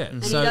 Okay, Yeah. Yeah.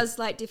 And So- he does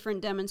like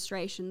different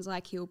demonstrations,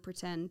 like he'll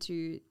pretend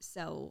to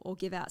sell or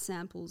give out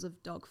samples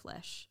of dog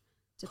flesh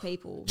to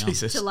people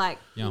Jesus. to like,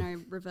 Yeah. you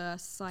know,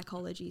 reverse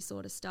psychology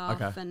sort of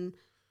stuff. Okay. And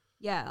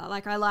yeah,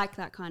 like I like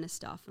that kind of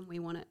stuff. And we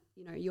want it,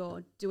 you know,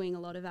 you're doing a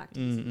lot of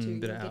activism too.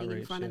 bit You're of getting in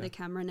outreach, front of yeah. the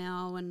camera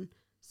now. And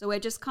so we're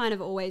just kind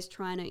of always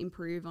trying to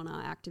improve on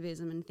our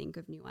activism and think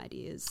of new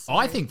ideas.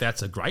 I So- think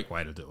that's a great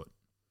way to do it.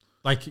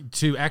 Like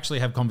to actually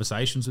have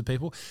conversations with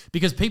people,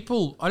 because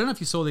people, I don't know if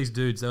you saw these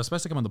dudes, they were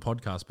supposed to come on the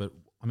podcast, but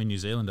I'm in New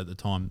Zealand at the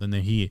time, then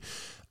they're here.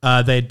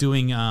 They're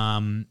doing,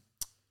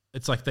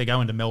 it's like they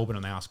go into Melbourne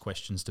and they ask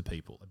questions to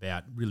people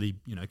about really,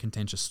 you know,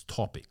 contentious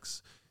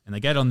topics. And they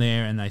get on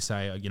there and they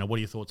say, you know, what are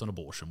your thoughts on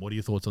abortion? What are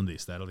your thoughts on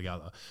this, that, or the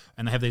other?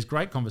 And they have these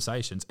great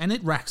conversations, and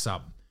it racks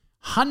up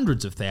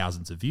hundreds of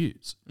thousands of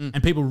views.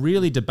 And people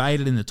really debate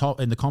it in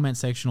the comment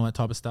section, all that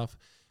type of stuff.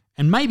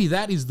 And maybe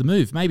that is the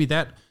move. Maybe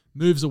that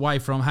moves away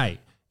from, hey,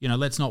 you know,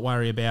 let's not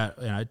worry about,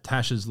 you know,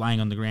 Tasha's laying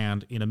on the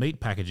ground in a meat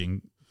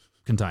packaging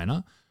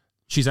container.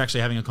 She's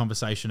actually having a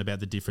conversation about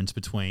the difference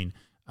between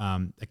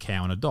a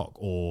cow and a dog,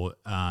 or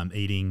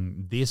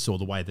eating this, or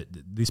the way that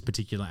this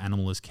particular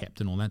animal is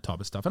kept, and all that type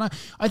of stuff. And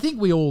I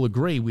think we all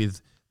agree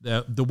with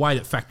the way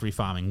that factory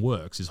farming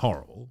works is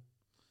horrible,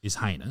 is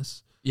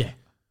heinous. yeah.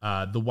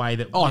 The way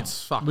that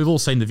It's fucked. we've all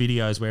seen the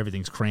videos where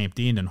everything's cramped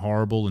in and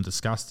horrible and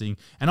disgusting.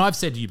 And I've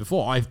said to you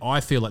before,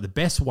 I feel like the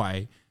best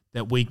way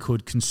that we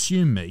could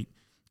consume meat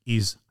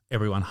is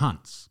everyone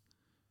hunts.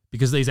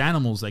 Because these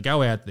animals, they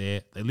go out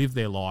there, they live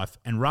their life,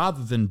 and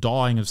rather than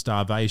dying of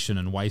starvation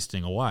and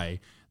wasting away,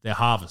 they're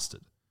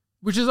harvested,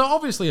 which is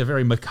obviously a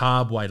very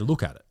macabre way to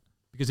look at it.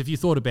 Because if you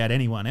thought about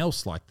anyone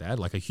else like that,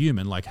 like a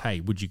human, like,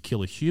 hey, would you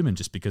kill a human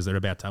just because they're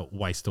about to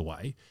waste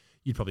away?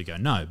 You'd probably go,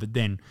 no. But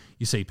then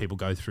you see people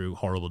go through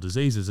horrible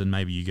diseases, and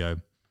maybe you go,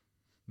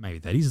 maybe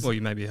that is, Well,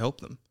 you maybe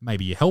help them.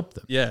 maybe you help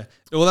them. Yeah.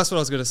 Well, that's what I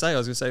was going to say. I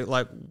was going to say,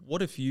 like,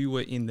 what if you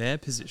were in their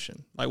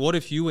position? Like, what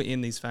if you were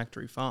in these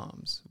factory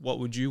farms? What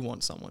would you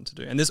want someone to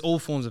do? And there's all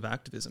forms of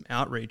activism.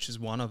 Outreach is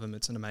one of them.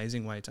 It's an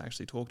amazing way to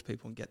actually talk to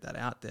people and get that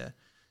out there.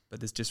 But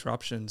there's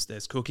disruptions,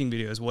 there's cooking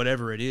videos,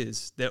 whatever it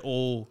is, they're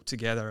all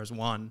together as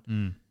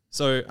one.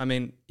 So, I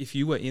mean, if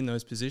you were in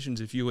those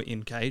positions, if you were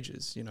in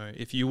cages, you know,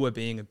 if you were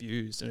being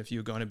abused, and if you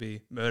were going to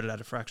be murdered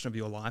at a fraction of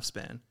your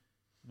lifespan,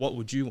 what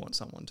would you want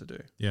someone to do?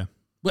 Yeah.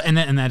 Well, and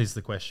that is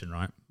the question,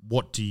 right?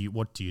 What do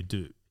you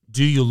do?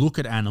 Do you look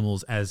at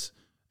animals as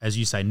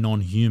you say,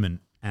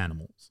 non-human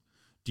animals?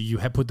 Do you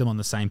put them on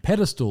the same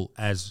pedestal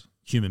as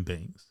human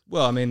beings?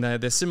 Well, I mean,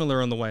 they're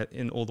similar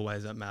in all the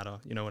ways that matter.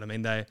 You know what I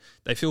mean?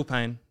 They feel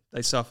pain,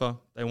 they suffer,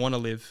 they want to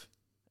live.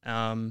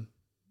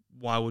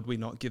 Why would we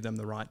not give them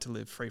the right to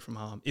live free from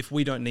harm if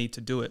we don't need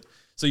to do it?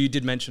 So you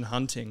did mention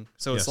hunting.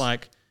 So Yes. it's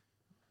like,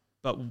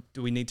 but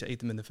do we need to eat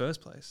them in the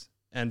first place?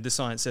 And the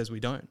science says we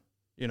don't.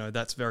 You know,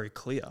 that's very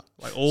clear.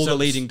 Like all So the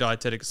leading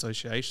dietetic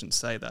associations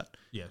say that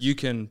Yes. you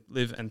can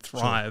live and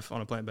thrive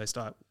on a plant-based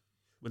diet You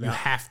without,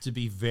 have to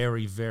be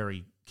very,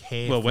 very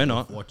careful. Well, we're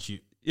not. of what you.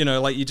 you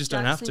know, like you just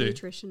don't have Jack's a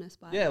to. nutritionist,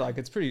 by Yeah, the way. like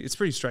it's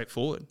pretty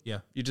straightforward. Yeah.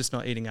 You're just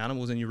not eating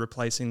animals, and you're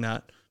replacing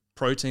that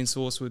protein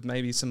source with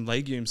maybe some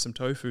legumes, some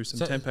tofu, some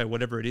So- tempeh,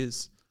 whatever it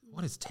is.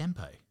 What is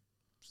tempeh?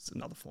 It's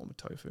another form of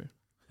tofu.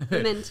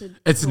 Fermented.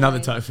 It's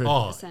another soy. tofu.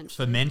 Oh,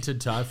 Essentially.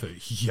 fermented tofu.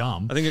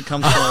 Yum. I think it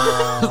comes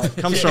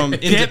from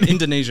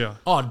Indonesia.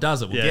 Oh,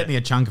 does it? Well, Yeah. get me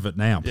a chunk of it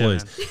now, Yeah,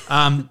 please.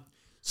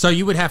 So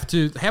you would have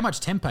to. How much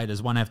tempeh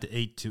does one have to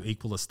eat to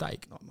equal a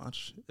steak? Not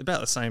much.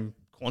 About the same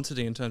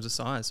quantity in terms of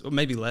size, or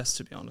maybe less,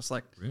 to be honest.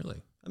 Like,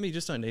 Really? I mean, you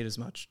just don't need as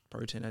much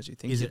protein as you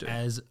think Is you it do.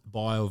 as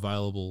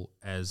bioavailable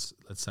as,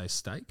 let's say,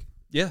 steak?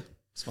 Yeah,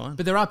 it's fine.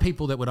 But there are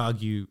people that would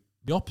argue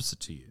the opposite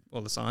to you.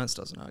 Well, the science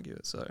doesn't argue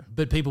it, so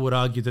But people would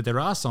argue that there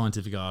are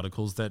scientific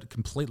articles that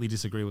completely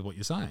disagree with what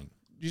you're saying.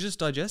 you just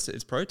digest it.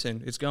 It's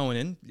protein. It's going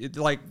in.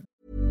 Like,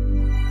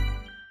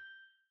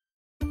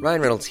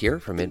 Ryan Reynolds here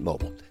from Mint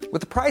Mobile. With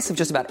the price of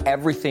just about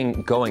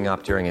everything going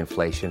up during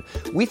inflation,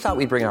 we thought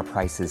we'd bring our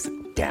prices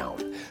down.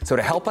 So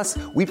to help us,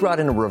 we brought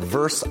in a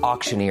reverse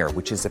auctioneer,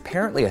 which is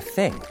apparently a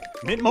thing.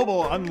 Mint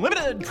Mobile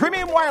Unlimited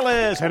Premium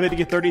Wireless. How to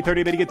get 30,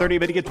 30, bit to get 30,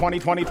 bit to get 20,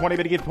 20, 20,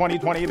 bit to get 20,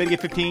 20, bit to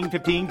get 15,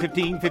 15,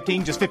 15,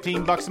 15, just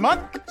 $15 a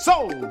month?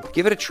 Sold!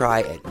 Give it a try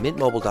at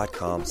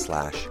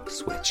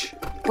mintmobile.com/switch.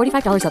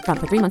 $45 up front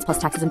for 3 months plus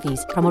taxes and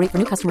fees. Promo rate for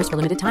new customers for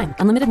limited time.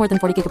 Unlimited more than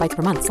 40 gigabytes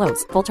per month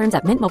slows. Full terms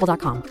at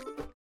mintmobile.com.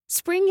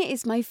 Spring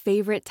is my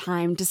favorite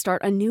time to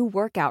start a new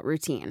workout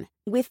routine.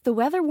 With the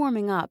weather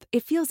warming up,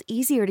 it feels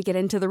easier to get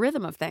into the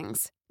rhythm of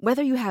things.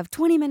 Whether you have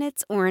 20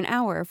 minutes or an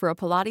hour for a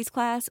Pilates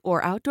class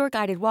or outdoor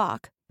guided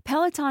walk,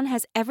 Peloton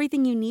has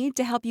everything you need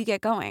to help you get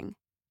going.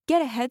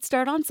 Get a head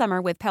start on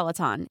summer with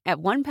Peloton at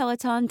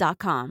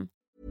onepeloton.com.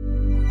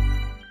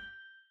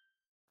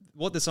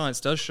 What the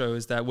science does show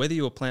is that whether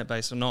you're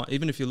plant-based or not,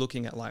 even if you're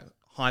looking at like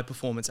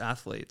high-performance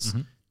athletes,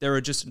 there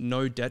are just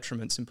no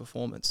detriments in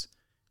performance.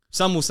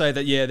 Some will say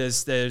that, yeah,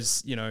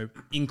 there's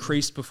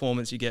increased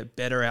performance, you get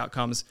better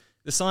outcomes.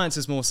 The science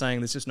is more saying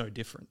there's just no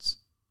difference.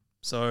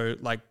 So,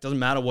 like, doesn't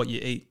matter what you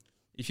eat.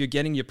 If you're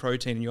getting your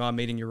protein and you are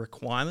meeting your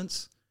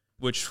requirements,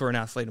 which for an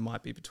athlete it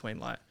might be between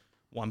like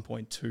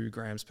 1.2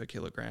 grams per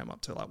kilogram up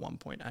to like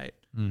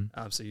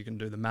 1.8. So you can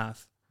do the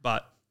math.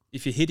 But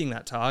if you're hitting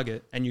that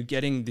target and you're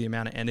getting the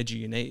amount of energy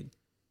you need,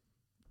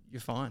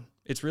 you're fine.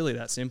 It's really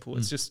that simple.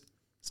 It's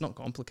not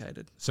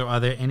complicated. So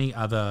are there any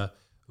other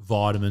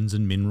vitamins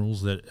and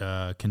minerals that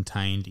are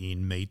contained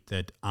in meat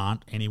that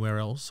aren't anywhere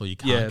else, or you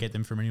can't get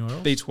them from anywhere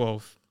else?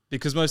 B12,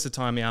 because most of the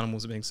time the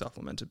animals are being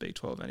supplemented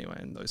B12 anyway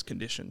in those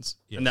conditions.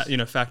 Yes. And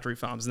that, factory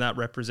farms, and that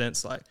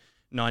represents like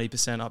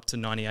 90% up to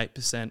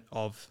 98%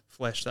 of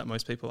flesh that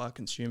most people are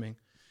consuming.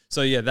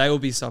 So yeah, they will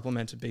be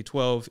supplemented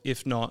B12.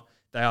 If not,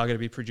 they are going to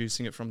be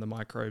producing it from the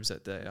microbes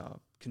that they are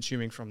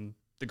consuming from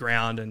the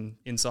ground and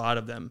inside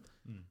of them.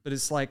 But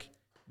it's like,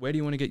 where do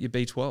you want to get your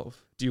B12?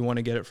 Do you want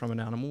to get it from an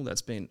animal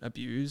that's been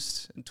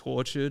abused and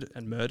tortured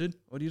and murdered?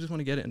 Or do you just want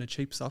to get it in a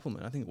cheap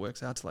supplement? I think it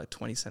works out to like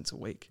 20 cents a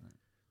week.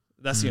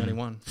 That's the only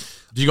one.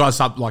 Do you guys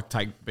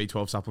take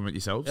B12 supplement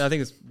yourselves? Yeah, I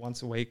think it's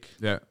once a week.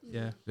 Yeah.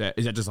 Yeah.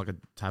 Is that just like a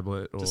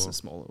tablet? Or? Just a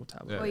small little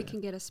tablet. Or you can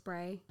get a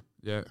spray.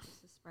 Yeah.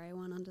 Just a spray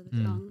one under the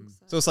tongue.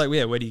 So it's like,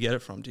 where do you get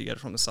it from? Do you get it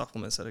from the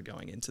supplements that are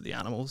going into the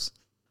animals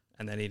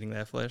and then eating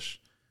their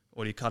flesh?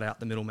 Or do you cut out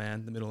the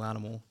middleman, the middle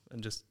animal,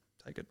 and just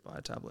take it by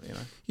a tablet,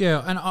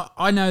 Yeah, and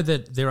I know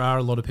that there are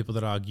a lot of people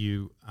that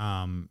argue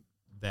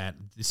that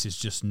this is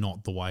just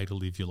not the way to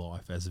live your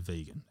life as a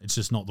vegan. It's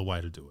just not the way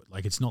to do it.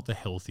 Like, it's not the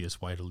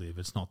healthiest way to live.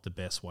 It's not the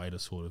best way to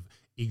sort of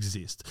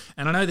exist.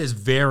 And I know there's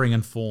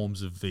varying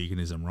forms of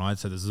veganism, right?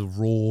 So there's a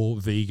raw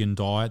vegan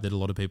diet that a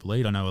lot of people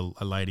eat. I know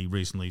a lady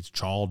recently's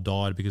child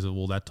died because of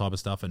all that type of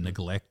stuff and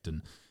neglect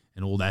and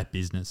all that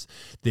business.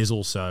 There's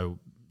also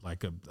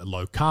like a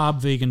low-carb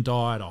vegan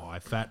diet, a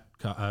high-fat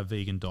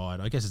vegan diet.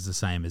 I guess it's the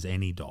same as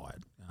any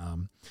diet.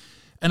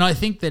 And I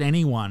think that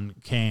anyone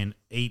can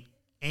eat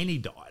any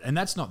diet, and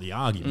that's not the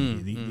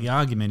argument. The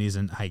argument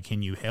isn't, hey,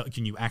 can you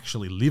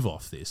actually live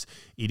off this?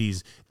 It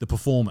is the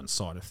performance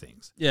side of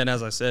things. Yeah, and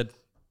as I said,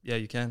 yeah,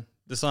 you can.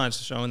 The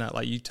science is showing that.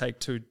 Like, you take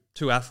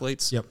two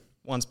athletes,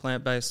 one's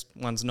plant-based,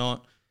 one's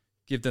not,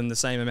 give them the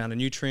same amount of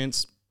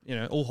nutrients,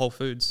 all whole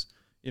foods.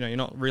 You're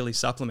not really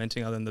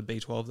supplementing other than the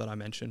B12 that I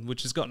mentioned,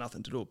 which has got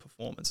nothing to do with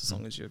performance as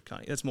long as you're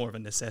that's more of a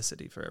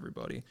necessity for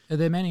everybody. Are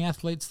there many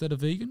athletes that are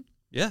vegan?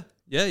 Yeah,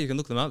 you can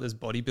look them up. There's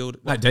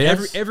bodybuilders. Nate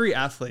Diaz? Every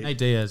athlete. Nate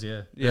Diaz,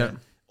 yeah.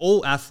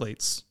 All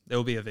athletes, there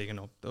will be a vegan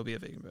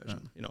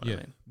version. You know what I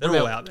mean? They're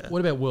all out there. What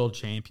about world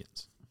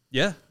champions?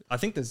 Yeah, I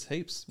think there's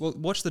heaps. Well,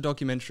 watch the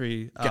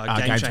documentary Game Game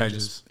Changers.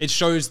 Changers. It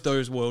shows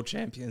those world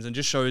champions and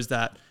just shows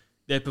that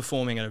they're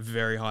performing at a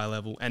very high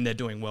level and they're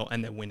doing well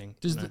and they're winning.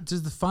 Does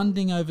the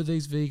funding over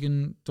these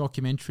vegan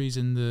documentaries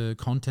and the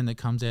content that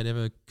comes out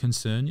ever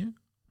concern you?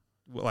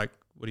 Like,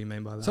 what do you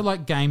mean by that? So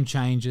like Game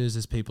Changers,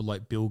 there's people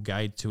like Bill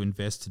Gates who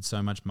invested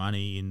so much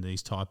money in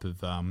these type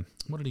of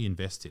what did he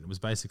invest in? It was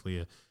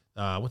basically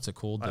what's it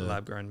called? Like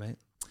lab-grown meat?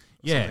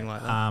 Yeah, something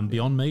like that.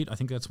 Beyond Meat, I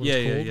think that's what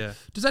it's called. Yeah.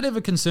 Does that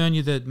ever concern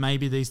you that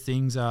maybe these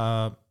things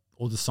are,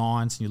 or the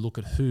science, and you look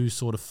at who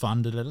sort of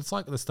funded it? It's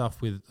like the stuff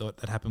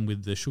that happened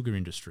with the sugar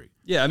industry.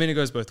 Yeah, I mean, it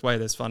goes both ways.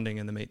 There's funding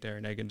in the meat, dairy,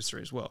 and egg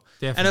industry as well.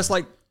 Definitely. And it's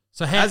like,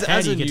 so how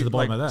do you get to the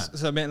bottom of that?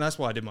 So, man, that's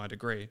why I did my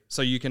degree.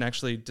 So you can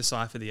actually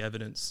decipher the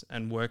evidence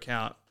and work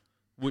out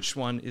which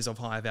one is of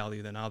higher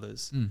value than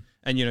others.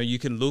 And, you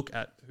can look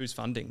at who's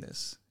funding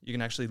this. You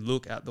can actually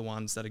look at the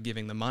ones that are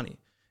giving the money.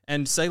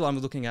 And say I'm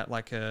looking at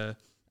like a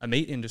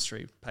meat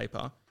industry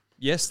paper.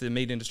 Yes, the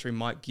meat industry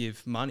might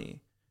give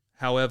money.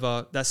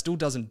 However, that still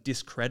doesn't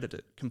discredit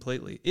it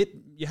completely.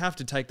 You have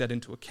to take that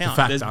into account.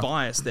 There's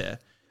bias there.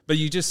 But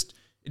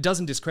it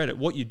doesn't discredit.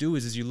 What you do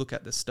is you look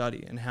at the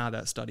study and how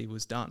that study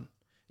was done.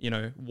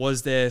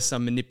 Was there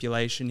some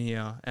manipulation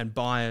here and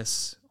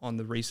bias on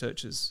the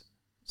researchers'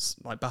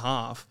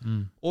 behalf?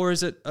 Or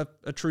is it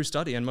a true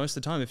study? And most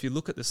of the time, if you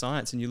look at the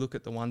science and you look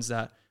at the ones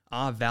that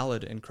are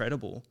valid and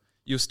credible,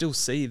 you'll still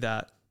see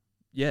that,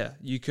 yeah,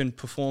 you can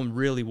perform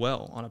really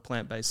well on a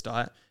plant-based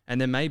diet. And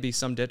there may be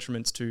some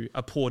detriments to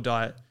a poor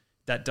diet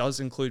that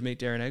does include meat,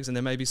 dairy, and eggs. And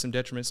there may be some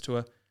detriments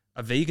to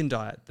a vegan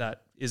diet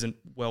that isn't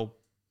well,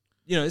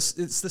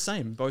 it's the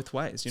same both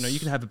ways. You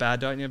can have a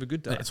bad diet and you have a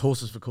good diet. It's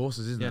horses for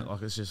courses, isn't it?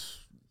 Like, it's just...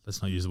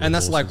 Let's not use the word And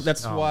that's horses.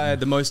 that's why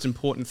the most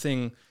important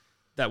thing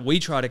that we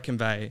try to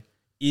convey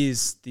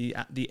is the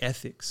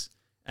ethics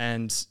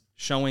and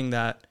showing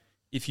that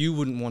if you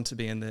wouldn't want to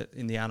be in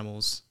the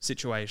animal's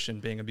situation,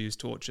 being abused,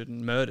 tortured,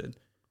 and murdered,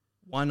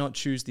 why not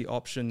choose the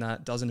option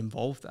that doesn't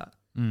involve that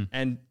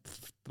and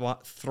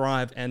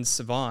thrive and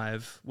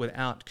survive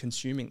without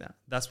consuming that?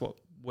 That's what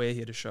we're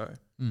here to show.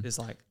 Is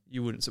like,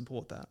 you wouldn't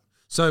support that.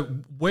 So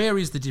where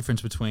is the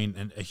difference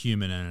between a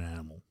human and an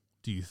animal,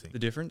 do you think? The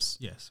difference?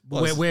 Yes.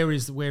 Well, where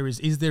is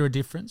there a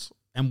difference?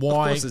 And why?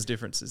 Of course there's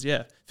differences,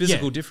 yeah.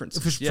 Physical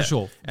differences. For yeah.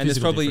 sure. And there's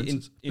Physical probably...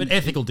 differences. But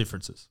ethical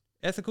differences.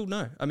 Ethical,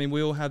 no. I mean,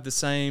 we all have the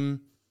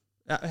same...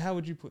 how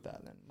would you put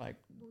that then? Like,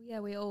 Well, yeah,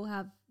 we all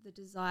have the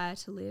desire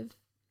to live.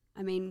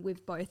 I mean,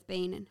 we've both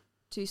been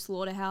to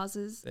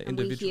slaughterhouses They're and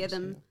we hear individuals,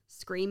 them yeah.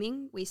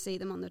 screaming. We see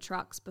them on the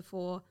trucks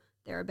before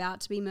they're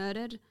about to be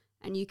murdered,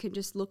 and you can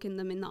just look in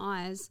them in the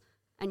eyes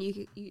and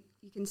you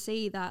can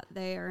see that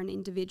they are an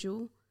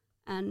individual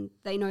and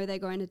they know they're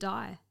going to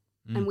die.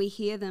 And we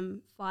hear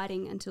them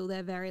fighting until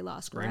their very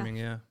last screaming,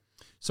 breath. yeah.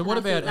 So And what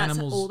I think about that's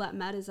animals? all that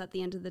matters at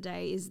the end of the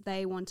day is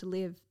they want to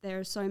live. There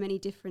are so many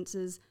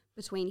differences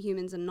between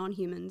humans and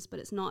non-humans, but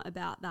it's not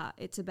about that.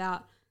 It's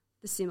about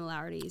the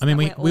similarities. I mean,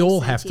 that we we're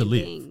all have to sentient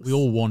live. beings. We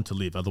all want to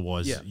live.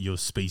 Otherwise, Yeah. your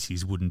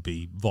species wouldn't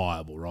be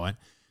viable, right?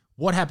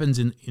 What happens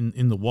in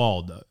the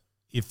wild, though?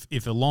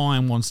 If a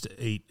lion wants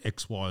to eat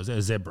X, Y, or Z,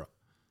 a zebra,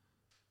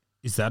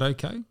 is that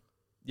okay?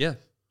 Yeah,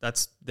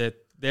 that's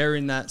they're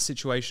in that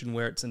situation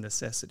where it's a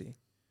necessity.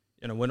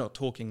 You know, we're not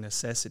talking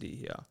necessity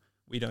here.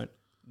 We don't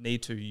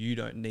need to, you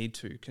don't need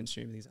to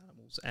consume these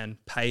animals and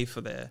pay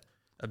for their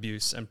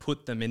abuse and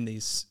put them in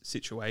these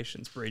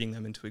situations, breeding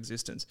them into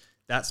existence.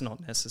 That's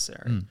not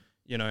necessary.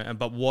 You know, and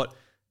but what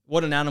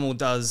an animal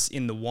does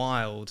in the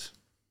wild,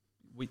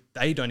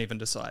 they don't even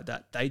decide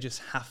that. They just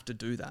have to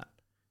do that.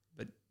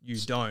 But you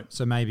don't.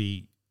 So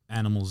maybe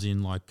animals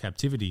in like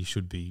captivity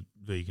should be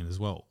vegan as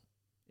well.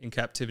 In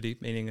captivity,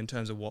 meaning in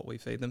terms of what we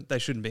feed them, they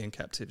shouldn't be in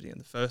captivity in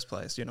the first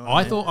place. You know,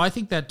 what mean? I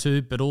think that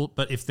too,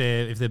 but if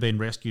they're being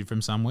rescued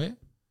from somewhere,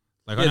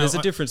 like I Yeah, know there's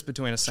a difference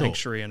between a Sure.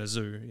 sanctuary and a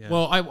zoo. Yeah.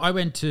 Well, I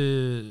went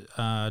to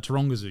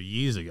Taronga Zoo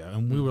years ago,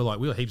 and we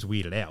were heaps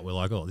weirded out. We're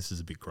like, oh, this is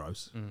a bit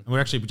gross. And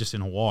we're actually just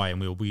in Hawaii, and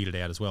we were weirded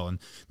out as well. And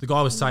the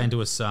guy was saying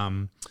to us,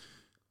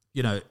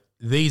 you know,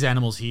 these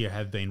animals here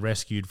have been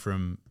rescued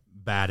from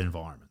bad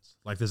environments.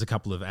 Like there's a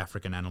couple of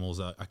African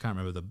animals. I can't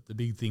remember the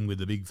big thing with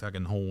the big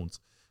fucking horns.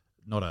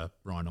 Not a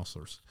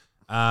rhinoceros.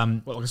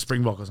 What, like a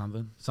springbok or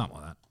something? Something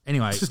like that.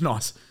 Anyway. It's just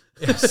nice.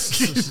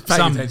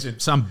 Paying attention.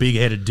 Some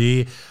big-headed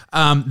deer.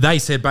 They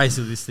said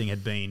basically this thing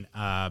had been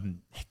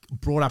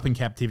brought up in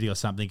captivity or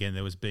something, and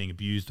there was being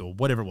abused or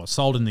whatever it was,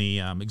 sold in the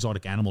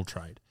exotic animal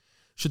trade.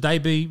 Should they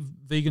be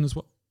vegan as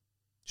well?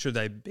 Should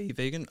they be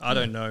vegan? I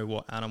don't know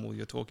what animal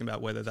you're talking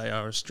about, whether they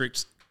are a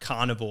strict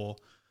carnivore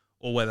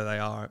or whether they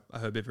are a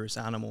herbivorous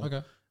animal.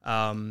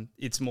 Okay.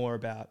 It's more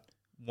about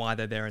why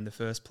they're there in the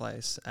first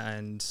place,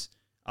 and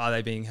are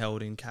they being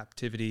held in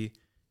captivity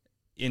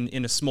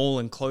in a small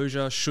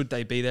enclosure? Should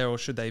they be there, or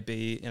should they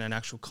be in an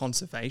actual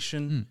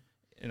conservation,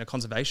 in a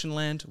conservation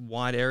land,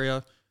 wide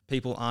area?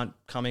 People aren't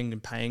coming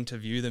and paying to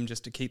view them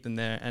just to keep them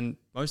there, and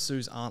most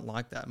zoos aren't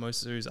like that.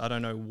 Most zoos, I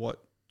don't know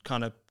what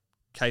kind of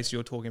case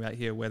you're talking about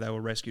here where they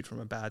were rescued from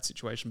a bad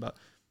situation, but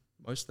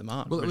most of them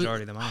aren't. Well,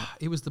 Majority of them aren't.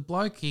 It was the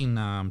bloke in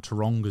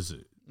Taronga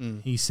Zoo.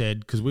 He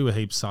said, because we were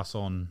heaps sus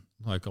on,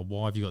 like, oh,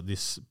 why have you got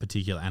this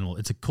particular animal?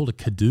 It's called a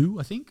kadu,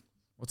 I think.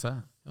 What's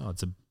that? Oh,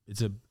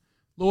 it's a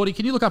Lordy,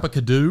 can you look up a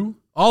kadu?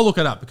 I'll look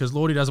it up because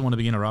Lordy doesn't want to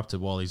be interrupted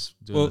while he's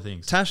doing the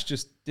things. Tash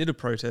just did a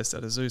protest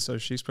at a zoo, so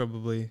she's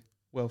probably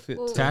well fit.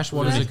 Well, Tash,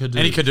 what is a kadu?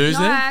 Any kadoos No,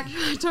 there?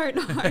 I don't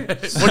know.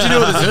 What'd you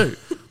do at the zoo?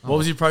 What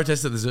was your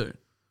protest at the zoo?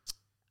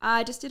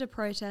 I just did a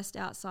protest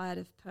outside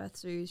of Perth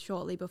Zoo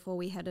shortly before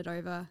we headed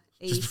over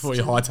east. Just before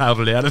you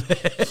hightailed it out of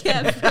there.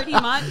 Yeah, pretty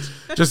much.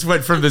 Just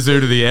went from the zoo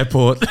to the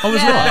airport. I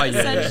was Yeah, right.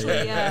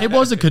 essentially, yeah. It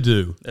was a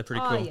kadu. They're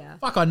pretty Oh, cool. yeah.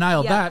 Fuck, I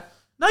nailed Yeah. that.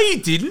 No, you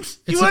didn't.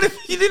 You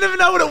It's didn't even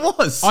know what it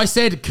was. I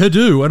said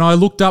kadu and I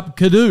looked up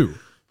kadu.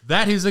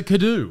 That is a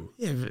kadu.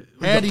 yeah,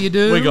 How do you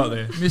do? We got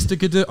there. Mr.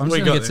 Kadu. I'm We just going got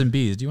to get there. some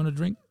beers. Do you want a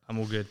drink? I'm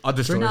all good. I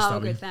destroyed No, his all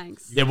stomach. good,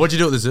 thanks. Yeah, what'd you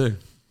do at the zoo?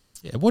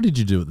 Yeah, what did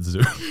you do at the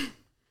zoo?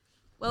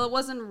 Well, it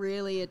wasn't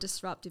really a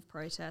disruptive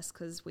protest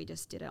because we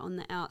just did it on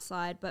the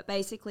outside. But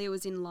basically, it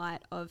was in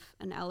light of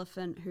an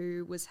elephant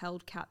who was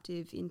held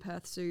captive in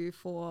Perth Zoo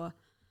for,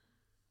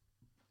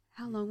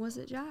 how long was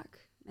it, Jack?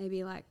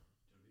 Maybe like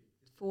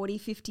 40,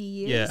 50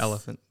 years. Yeah,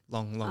 elephant.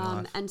 Long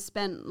life. And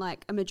spent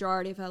like a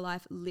majority of her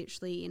life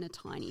literally in a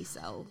tiny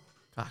cell.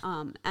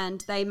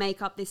 And they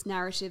make up this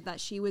narrative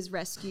that she was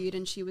rescued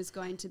and she was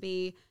going to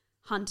be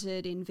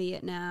hunted in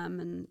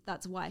Vietnam, and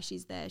that's why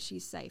she's there.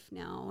 She's safe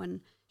now.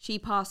 And she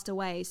passed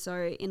away.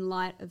 So in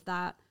light of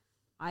that,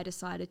 I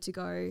decided to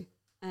go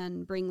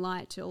and bring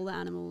light to all the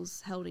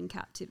animals held in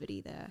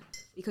captivity there,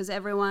 because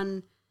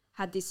everyone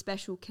had this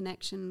special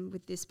connection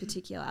with this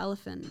particular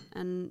elephant,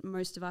 and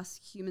most of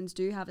us humans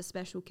do have a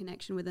special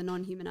connection with a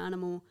non-human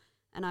animal.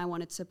 And I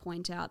wanted to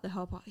point out the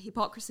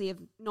hypocrisy of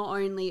not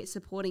only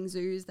supporting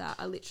zoos that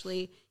are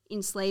literally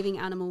enslaving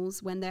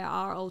animals when there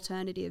are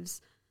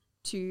alternatives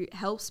to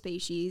help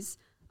species,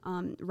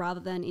 rather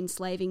than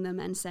enslaving them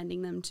and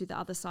sending them to the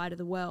other side of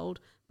the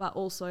world, but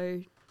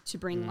also to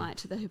bring light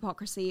to the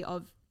hypocrisy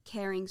of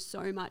caring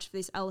so much for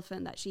this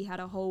elephant that she had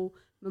a whole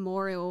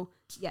memorial,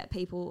 yet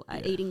people are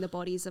eating the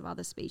bodies of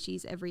other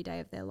species every day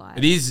of their lives.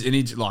 It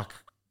is like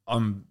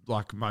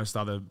like most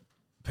other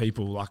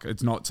people, like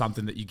it's not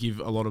something that you give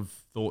a lot of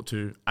thought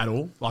to at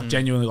all. Like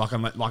genuinely,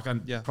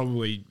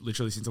 probably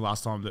literally since the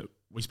last time that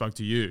we spoke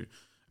to you,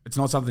 it's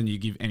not something you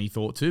give any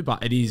thought to.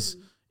 But it is.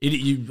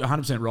 You're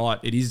 100% right.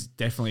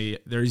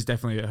 There is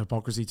definitely a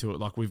hypocrisy to it.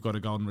 Like we've got a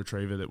golden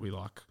retriever that we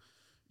like.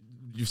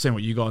 You've seen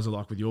what you guys are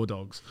like with your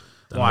dogs.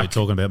 Don't know what you're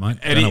talking about, mate.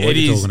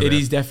 It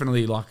is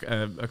definitely like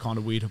a kind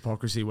of weird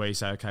hypocrisy where you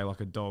say, okay, like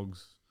a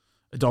dog's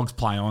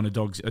play on, a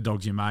dog's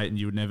your mate, and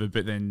you would never.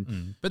 But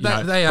then, but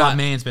they are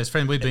man's best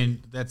friend.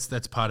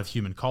 That's part of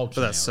human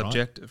culture. But that's now, right?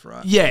 subjective,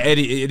 right? Yeah, it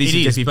is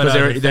subjective, but because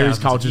there is thousands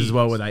of cultures as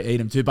well years. where they eat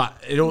them too.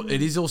 But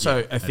it is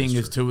also a thing is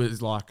as too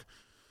as like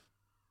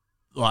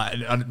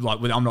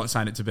I'm not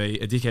saying it to be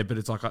a dickhead, but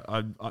it's like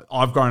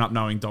I've grown up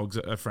knowing dogs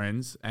are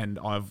friends, and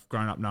I've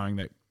grown up knowing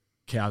that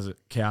cows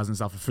and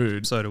stuff are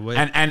food. So do we.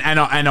 And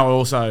I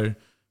also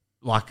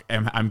like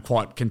I'm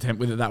quite content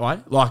with it that way.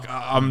 Like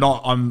I'm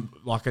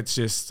like it's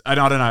just, and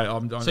I don't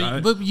know.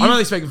 I'm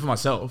only speaking for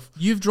myself.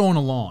 You've drawn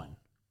a line.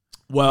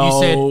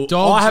 Well, You said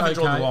dogs, I haven't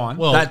drawn okay. the line.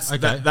 Well, That's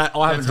okay. that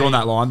I haven't That's drawn how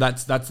that line.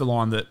 That's the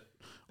line that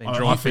Been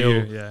drawn I for feel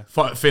you,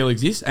 yeah. feel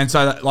exists. And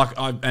so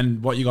that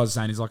and what you guys are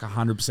saying is like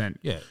 100%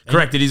 Yeah.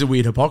 correct. It is a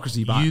weird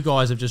hypocrisy, but You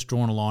guys have just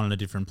drawn a line in a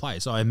different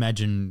place. I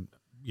imagine,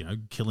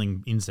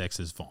 killing insects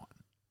is fine.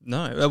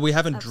 No, we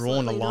haven't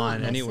drawn a Absolutely not. line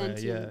They're anywhere.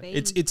 sentient Yeah,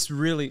 beings. it's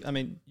really. I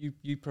mean,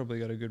 you probably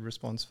got a good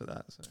response for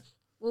that. So.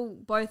 Well,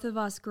 both of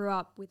us grew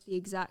up with the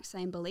exact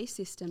same belief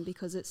system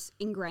because it's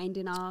ingrained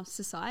in our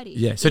society.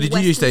 yeah. So In did you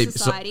used to Western eat?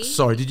 society,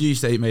 Sorry, did you used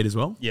to eat meat as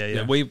well?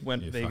 Yeah. We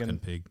went You vegan. fucking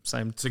pig.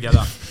 Same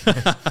Together.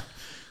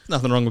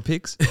 Nothing wrong with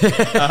pigs.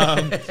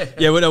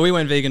 We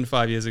went vegan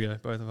 5 years ago,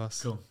 both of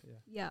us. Cool.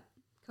 Yeah.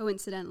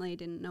 Coincidentally,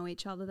 didn't know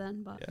each other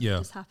then, but Yeah. it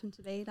just happened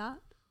to be that.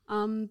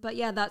 But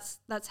yeah,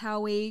 that's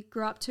how we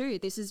grew up too.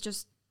 This is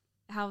just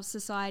how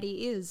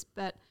society is.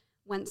 But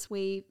once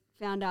we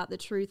found out the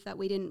truth that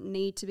we didn't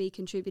need to be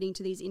contributing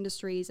to these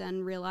industries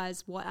and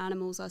realize what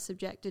animals are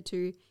subjected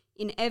to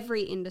in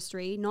every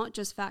industry, not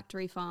just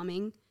factory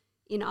farming,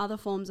 in other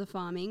forms of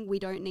farming, we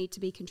don't need to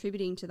be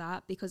contributing to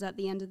that because at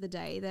the end of the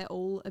day, they're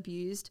all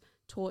abused,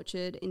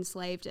 tortured,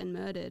 enslaved and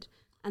murdered.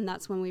 And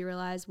that's when we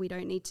realize we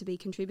don't need to be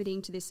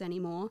contributing to this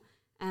anymore.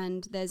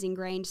 And there's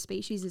ingrained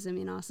speciesism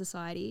in our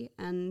society,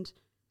 and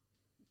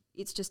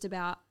it's just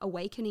about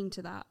awakening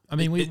to that. I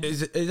mean,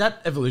 Is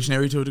that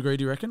evolutionary to a degree?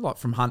 Do you reckon? Like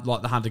from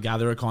the hunter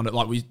gatherer kind of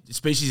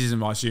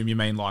speciesism? I assume you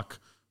mean like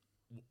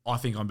I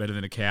think I'm better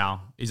than a cow.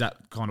 Is that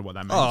kind of what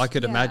that means? Oh, I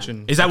could Yeah.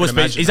 imagine. Is that what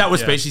yeah.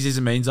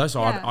 speciesism means though?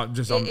 So Yeah. I'm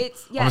It's- I'm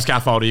yeah. a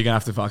scaffolder. You're gonna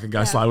have to fucking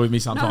go slow with me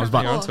sometimes. No,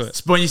 but of course. You're onto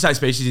it. when you say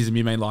speciesism,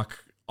 you mean like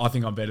I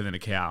think I'm better than a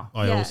cow.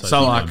 I Yeah. also So,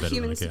 think like, I'm better than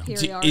human a cow.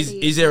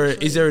 superiority.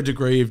 Is there a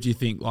degree of, do you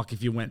think, like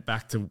if you went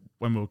back to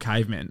when we were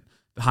cavemen,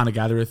 the hunter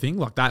gatherer thing,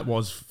 like that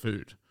was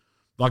food,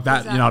 like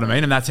that, you know what I Exactly.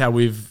 mean? And that's how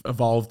we've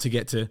evolved to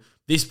get to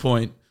this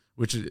point,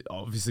 which is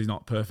obviously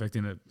not perfect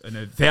in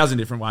a thousand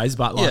different ways,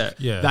 but like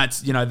Yeah. that's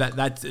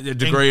that's a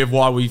degree of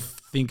why we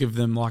think of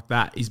them like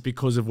that is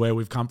because of where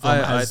we've come from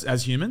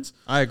as humans.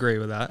 I agree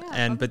with that,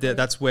 Yeah, but probably.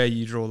 that's where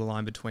you draw the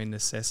line between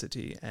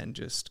necessity and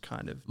just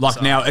kind of Like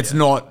desire, now, it's yeah.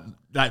 not.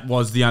 That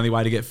was the only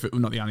way to get food.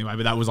 Not the only way,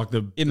 but that was like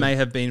the. It may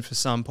have been for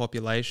some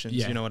populations.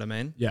 Yeah. You know what I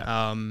mean?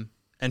 Yeah.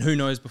 And who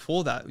knows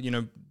before that?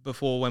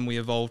 Before when we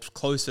evolved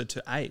closer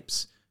to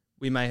apes,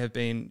 we may have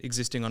been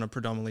existing on a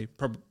predominantly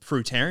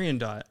fruitarian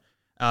diet.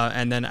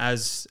 And then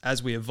as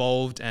we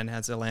evolved and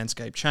as the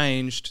landscape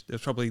changed,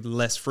 there's probably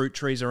less fruit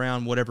trees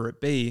around, whatever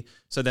it be.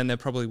 So then there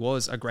probably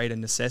was a greater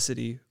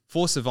necessity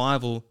for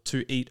survival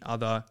to eat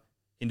other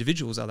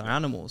individuals, other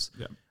animals.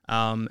 Yeah.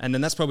 And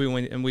then that's probably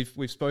when, and we've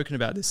spoken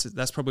about this,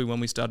 that's probably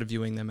when we started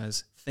viewing them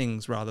as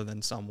things rather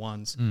than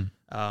someone's,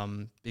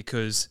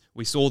 because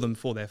we saw them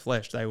for their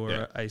flesh. They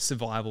were a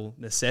survival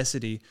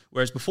necessity.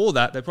 Whereas before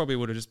that, they probably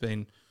would have just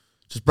been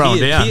Just brown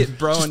down. just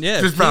brown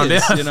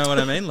peers, down. you know what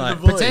I mean? Like,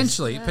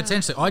 Potentially.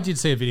 I did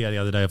see a video the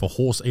other day of a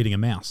horse eating a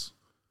mouse.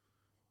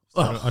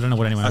 I don't know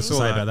what anyone has to saw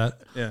say that. about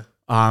that.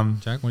 yeah.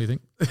 Jack, what do you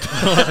think?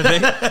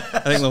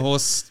 I think the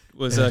horse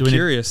was Do we need-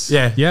 curious.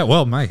 Yeah. Yeah,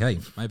 well, mate, hey,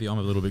 maybe I'm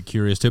a little bit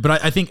curious too.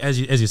 But I think, as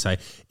you say,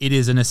 it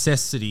is a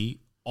necessity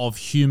of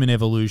human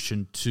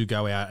evolution to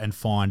go out and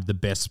find the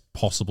best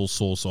possible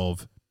source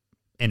of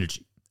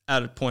energy.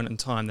 At a point in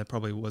time, there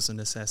probably was a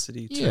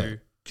necessity to Yeah.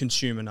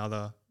 consume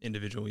another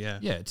individual. Yeah.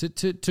 Yeah,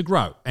 to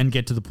grow and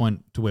get to the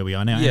point to where we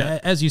are now. Yeah.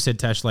 And as you said,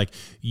 Tash, like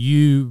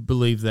you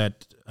believe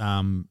that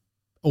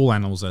all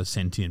animals are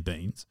sentient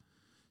beings.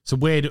 So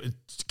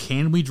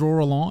can we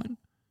draw a line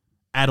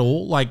at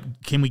all?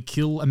 Like, can we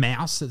kill a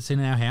mouse that's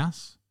in our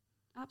house?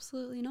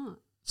 Absolutely not.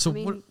 So I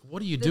mean,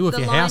 what do you do if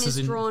the your line house is is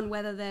in? drawn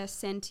whether they're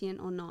sentient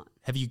or not.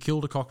 Have you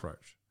killed a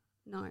cockroach?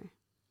 No.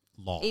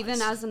 Lies.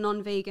 Even as a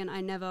non-vegan,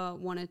 I never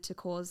wanted to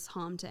cause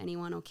harm to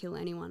anyone or kill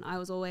anyone. I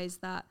was always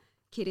that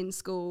kid in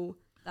school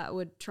that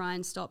would try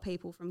and stop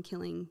people from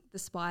killing the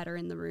spider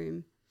in the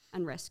room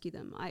and rescue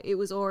them. It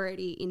was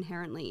already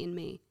inherently in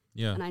me.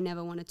 Yeah. And I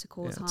never wanted to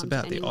cause Yeah, harm it's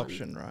about to the anyone.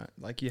 option, right?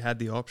 Like you had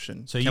the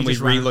option. So you can we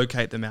just run-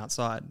 relocate them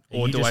outside, Are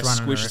or you do I just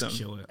running squish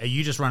around- them? Are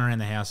you just running around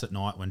the house at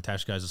night when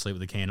Tash goes to sleep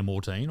with a can of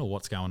Mortine, or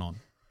what's going on?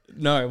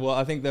 No, well,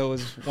 I think there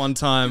was one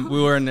time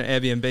we were in an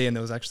Airbnb and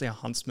there was actually a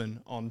huntsman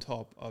on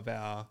top of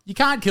our. You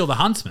can't kill the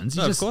huntsmans.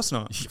 You No, of just, course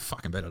not. You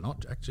fucking better not,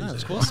 Jack. No,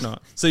 Jesus of course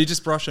not. So you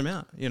just brush them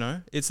out. You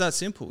know, it's that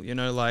simple. You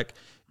know, like,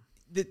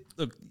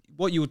 look,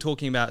 what you were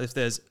talking about. If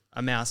there's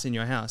a mouse in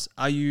your house,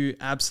 are you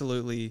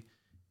absolutely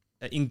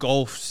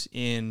engulfed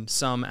in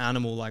some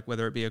animal, like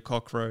whether it be a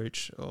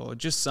cockroach or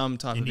just some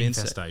type An of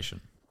insect?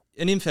 infestation.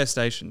 An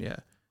infestation, yeah.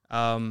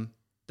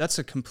 That's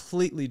a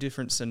completely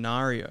different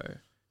scenario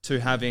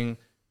to having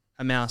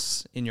a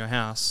mouse in your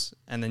house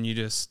and then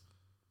you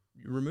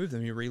remove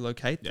them, you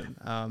relocate them.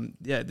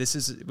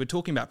 We're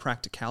talking about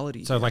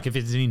practicality. So, here. like, if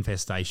it's an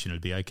infestation,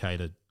 it'd be okay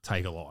to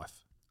take a life.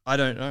 I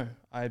don't know.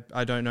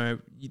 I don't know.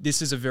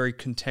 This is a very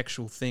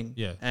contextual thing.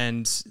 Yeah.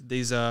 And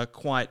these are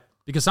quite...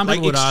 Because some Like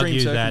people would extreme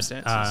argue that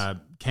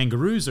circumstances.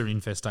 kangaroos are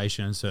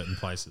infestation in certain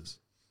places.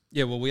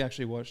 Yeah, well, we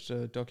actually watched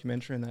a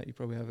documentary on that. You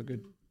probably have a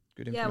good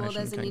information Yeah, well, on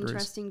there's an kangaroos.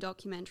 interesting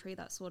documentary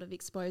that sort of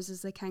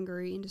exposes the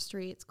kangaroo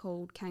industry. It's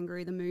called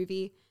Kangaroo the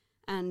Movie.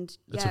 And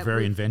That's yeah, a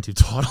very inventive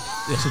title.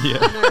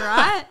 I know,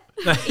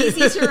 right?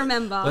 Easy to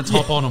remember. Let's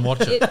hop on and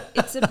watch it.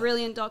 It's a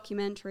brilliant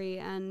documentary,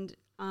 and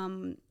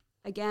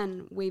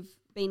again, we've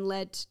been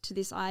led to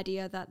this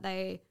idea that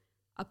they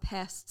are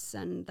pests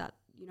and that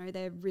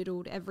they're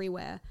riddled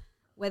everywhere.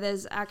 Where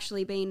there's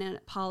actually been a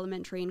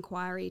parliamentary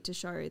inquiry to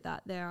show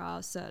that there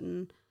are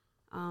certain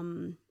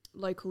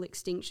local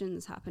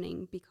extinctions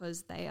happening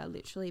because they are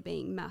literally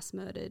being mass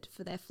murdered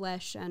for their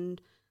flesh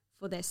and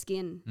for their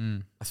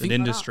skin. It's an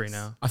industry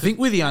now. I think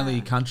we're the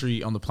only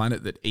country on the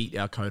planet that eat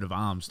our coat of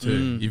arms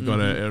too. You've got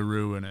a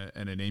emu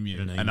and an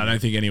emu, and I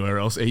don't think anywhere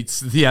else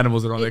eats the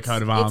animals that are on their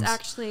coat of arms. It's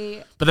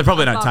actually, but they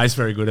probably don't taste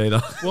very good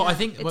either. Well, I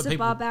think it's a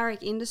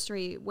barbaric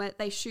industry where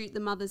they shoot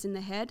the mothers in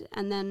the head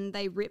and then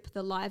they rip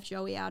the live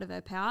joey out of her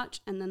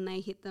pouch and then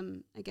they hit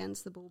them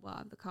against the bull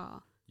bar of the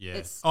car. Yeah.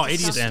 It's it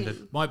is disgusting.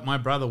 standard. My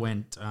brother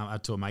went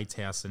out to a mate's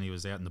house and he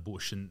was out in the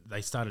bush and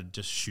they started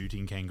just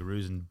shooting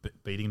kangaroos and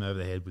beating them over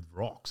the head with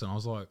rocks. And I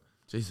was like,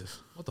 Jesus.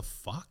 what the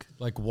fuck?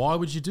 Like, why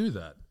would you do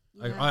that?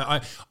 Like,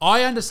 Yeah.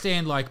 I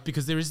understand, like,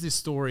 because there is this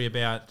story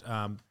about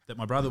that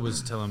my brother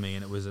was telling me,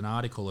 and it was an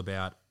article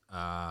about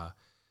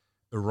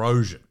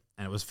erosion.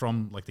 And it was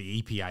from like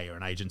the EPA or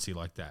an agency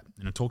like that.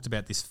 And it talked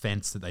about this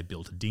fence that they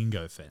built, a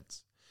dingo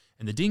fence.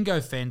 And the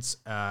dingo fence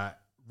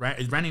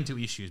ran into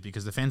issues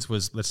because the fence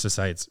was, let's just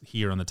say it's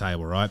here on the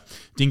table, right?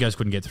 Dingoes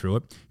couldn't get through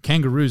it.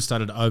 Kangaroos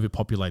started to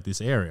overpopulate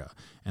this area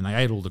and they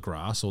ate all the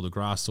grass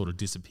sort of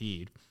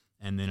disappeared.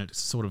 And then it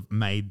sort of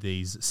made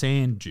these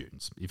sand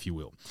dunes, if you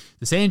will.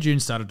 The sand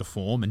dunes started to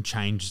form and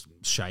change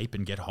shape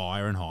and get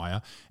higher and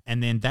higher.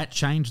 And then that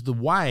changed the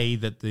way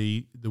that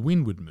the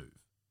wind would move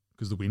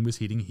because the wind was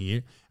hitting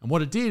here. And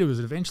what it did was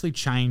it eventually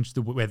changed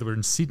the weather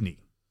in Sydney.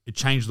 It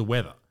changed the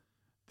weather.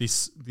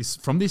 This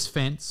from this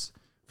fence,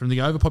 from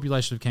the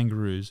overpopulation of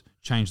kangaroos,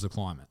 changed the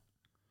climate.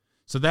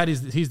 So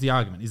here's the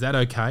argument. Is that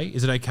okay?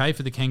 Is it okay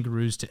for the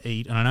kangaroos to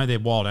eat? And I know they're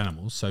wild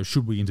animals, so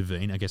should we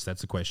intervene? I guess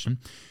that's the question.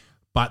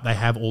 But they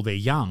have all their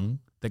young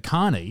that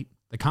can't eat,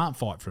 they can't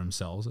fight for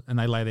themselves, and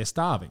they lay there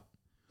starving.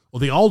 Or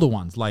the older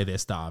ones lay there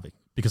starving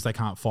because they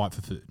can't fight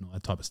for food and all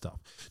that type of stuff.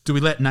 Do we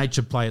let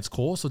nature play its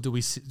course, or do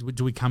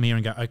we come here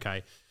and go,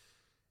 okay,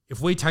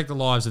 if we take the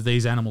lives of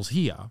these animals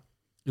here,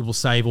 it will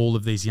save all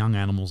of these young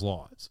animals'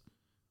 lives.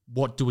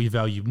 What do we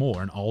value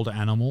more, an older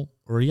animal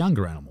or a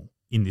younger animal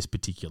in this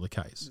particular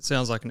case? It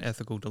sounds like an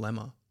ethical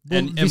dilemma.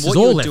 Well, this is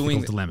all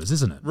ethical dilemmas,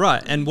 isn't it?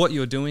 Right. And what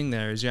you're doing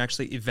there is you're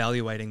actually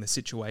evaluating the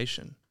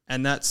situation.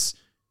 And that's,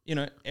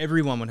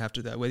 everyone would have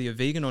to do that. Whether you're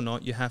vegan or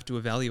not, you have to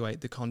evaluate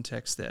the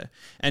context there.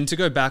 And to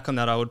go back on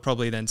that, I would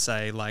probably then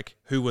say, like,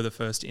 who were the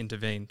first to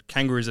intervene?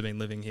 Kangaroos have been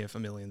living here for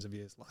millions of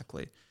years,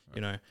 likely,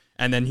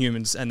 and then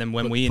humans. And then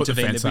when we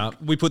intervene,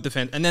 we put the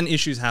fence, and then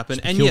issues happen.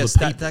 And yes,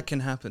 that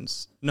can happen.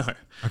 No.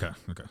 Okay.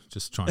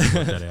 Just trying to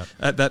work that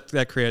out.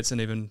 That creates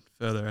an even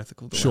further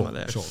ethical dilemma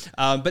there. Sure.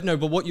 But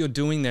what you're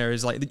doing there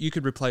is like, you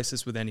could replace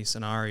this with any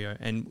scenario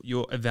and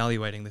you're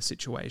evaluating the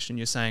situation.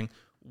 You're saying,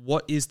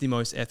 what is the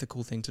most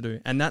ethical thing to do?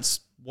 And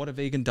that's what a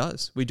vegan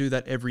does. We do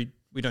that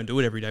we don't do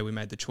it every day. We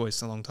made the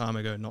choice a long time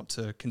ago not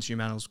to consume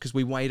animals because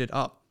we weighed it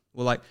up.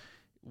 We're like,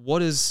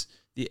 what is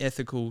the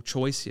ethical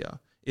choice here?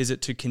 Is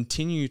it to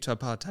continue to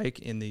partake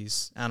in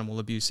these animal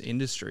abuse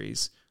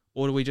industries,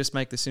 or do we just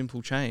make the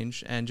simple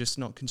change and just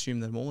not consume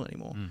them all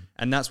anymore?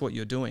 And that's what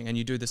you're doing. And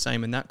you do the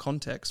same in that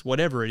context.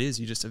 Whatever it is,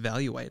 you just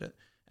evaluate it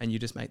and you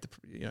just make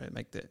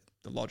the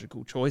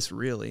logical choice,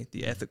 really,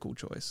 the ethical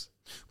choice.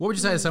 What would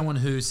you say to someone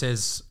who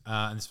says,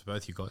 and this is for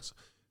both you guys,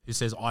 who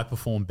says, I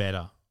perform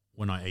better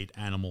when I eat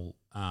animal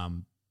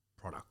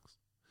products?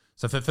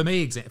 So for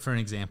me, for an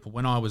example,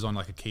 when I was on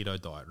like a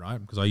keto diet, right,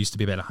 because I used to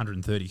be about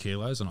 130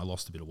 kilos and I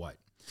lost a bit of weight.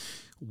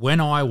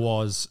 When I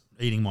was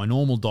eating my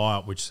normal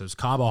diet, which is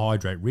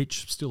carbohydrate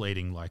rich, still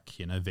eating like,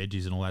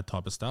 veggies and all that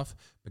type of stuff,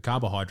 but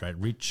carbohydrate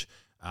rich,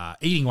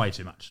 eating way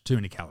too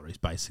many calories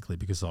basically,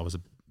 because I was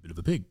bit of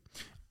a pig.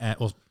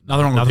 Well,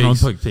 Nothing wrong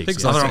with pigs. pigs.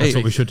 Pigs Yeah, like to that's what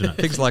eat. we should know.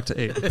 Pigs like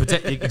to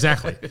eat.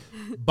 Exactly.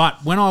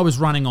 But when I was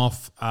running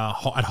off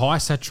at high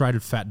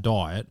saturated fat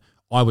diet,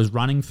 I was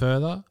running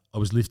further, I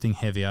was lifting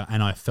heavier,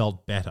 and I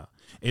felt better.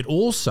 It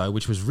also,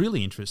 which was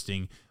really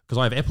interesting, because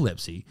I have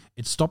epilepsy,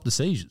 it stopped the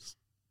seizures.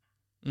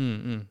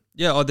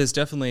 Yeah, there's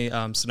definitely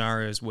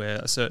scenarios where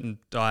a certain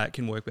diet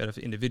can work better for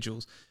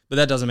individuals, but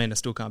that doesn't mean it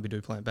still can't be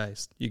do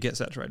plant-based. You get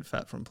saturated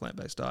fat from a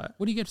plant-based diet.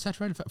 What do you get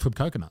saturated fat from?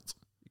 Coconuts?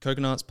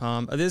 Coconuts,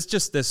 palm.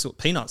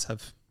 Peanuts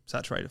have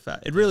saturated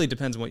fat. It really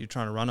depends on what you're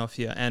trying to run off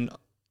here. And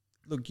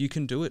look, you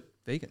can do it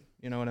vegan.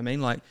 You know what I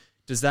mean? Like,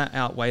 does that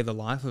outweigh the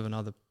life of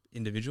another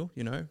individual?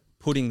 You know,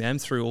 putting them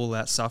through all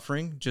that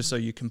suffering just so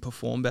you can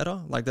perform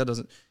better. Like, that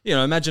doesn't. You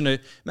know, imagine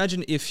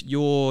if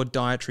your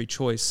dietary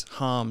choice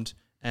harmed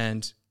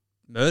and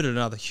murdered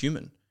another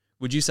human.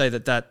 Would you say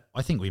that?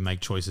 I think we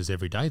make choices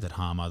every day that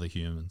harm other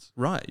humans.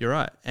 Right, you're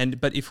right.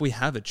 But if we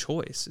have a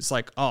choice, it's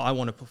like, oh, I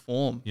want to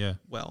perform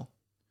well,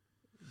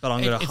 but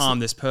I'm going to harm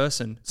this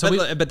person.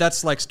 But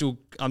that's like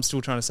I'm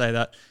still trying to say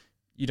that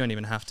you don't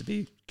even have to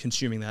be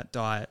consuming that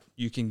diet.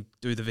 You can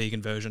do the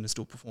vegan version and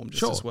still perform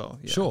just as well.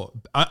 Yeah. Sure.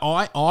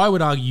 I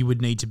would argue you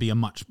would need to be a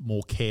much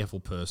more careful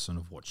person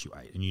of what you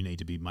ate, and you need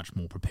to be much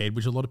more prepared,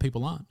 which a lot of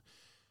people aren't.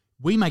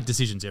 We make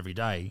decisions every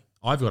day.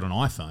 I've got an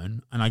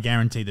iPhone, and I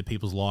guarantee that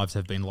people's lives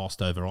have been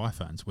lost over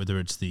iPhones, whether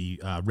it's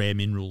the rare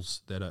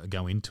minerals that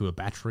go into a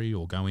battery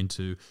or go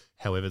into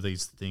however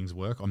these things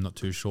work, I'm not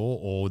too sure,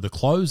 or the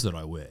clothes that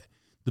I wear,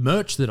 the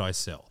merch that I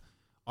sell.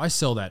 I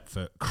sell that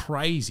for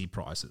crazy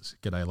prices.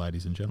 G'day,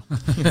 ladies and gentlemen.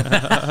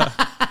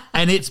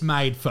 And it's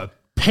made for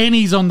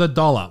pennies on the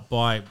dollar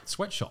by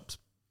sweatshops.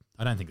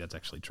 I don't think that's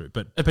actually true,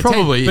 but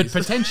probably but is.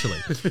 potentially.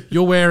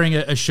 You're wearing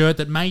a shirt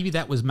that maybe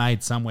that was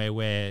made somewhere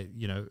where,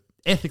 you know,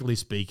 ethically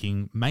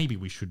speaking, maybe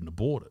we shouldn't have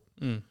bought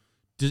it.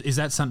 Is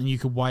that something you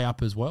could weigh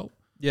up as well?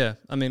 Yeah.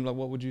 I mean, like,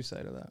 what would you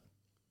say to that?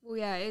 Well,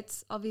 yeah,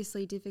 it's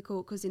obviously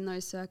difficult because in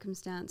those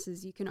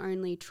circumstances, you can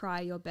only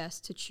try your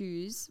best to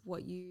choose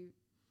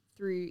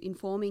through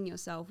informing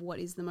yourself what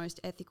is the most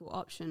ethical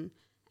option.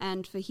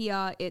 And for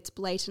here, it's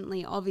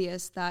blatantly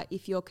obvious that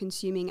if you're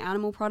consuming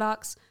animal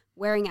products,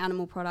 wearing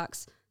animal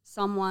products,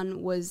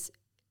 someone was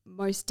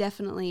most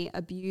definitely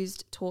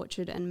abused,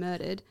 tortured, and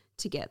murdered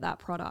to get that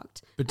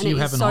product. But and do you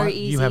have an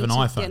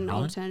iPhone, get an right?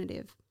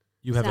 alternative.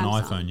 You have Samsung.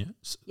 an iPhone, yeah?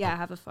 Yeah, I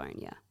have a phone,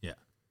 yeah. Yeah.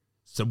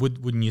 So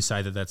wouldn't you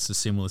say that that's a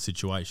similar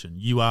situation?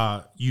 You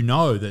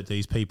know that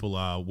these people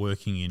are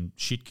working in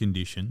shit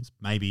conditions.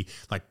 Maybe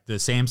like the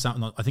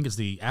Samsung, I think it's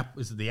the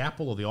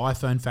Apple or the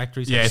iPhone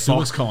factories? Yeah, have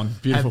Foxconn.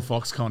 Beautiful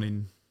Foxconn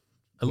in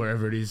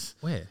wherever it is.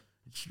 Where?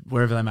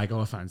 Wherever they make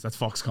iPhones. That's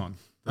Foxconn.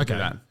 They do Okay.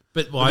 that.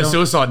 But There's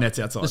suicide nets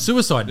outside. the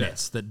suicide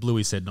nets that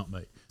Bluey said, not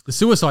me. The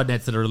suicide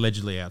nets that are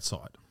allegedly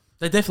outside.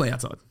 They're definitely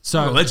outside.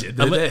 So alleged.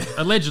 They're there.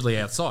 Allegedly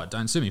outside.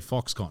 Don't sue me,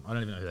 Foxconn. I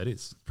don't even know who that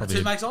is. That's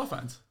who makes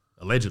iPhones.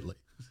 Allegedly.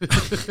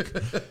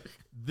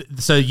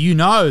 So you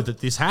know that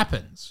this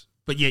happens,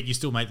 but yet you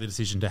still make the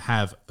decision to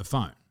have a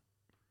phone.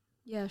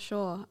 Yeah,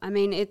 sure. I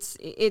mean, it's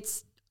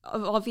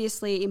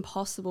obviously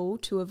impossible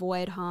to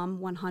avoid harm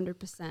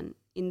 100%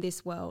 in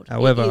this world.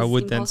 However, It I is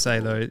would then say,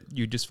 impossible. though,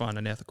 you just find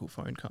an ethical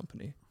phone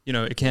company. You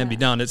know, it can be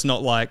done. It's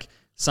not like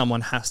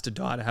someone has to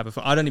die to have a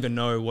phone. I don't even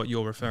know what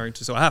you're referring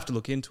to, so I have to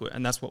look into it,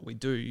 and that's what we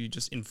do. You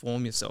just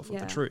inform yourself of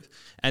the truth,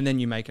 and then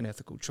you make an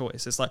ethical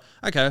choice. It's like,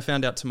 okay, I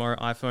found out tomorrow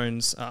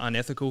iPhones are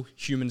unethical.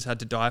 Humans had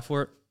to die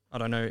for it. I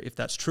don't know if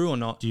that's true or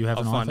not. Do you have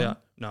I'll an find iPhone?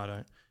 out. No, I don't.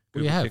 What do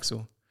you Google have?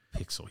 Pixel.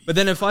 Pixel. But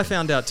then if I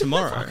found out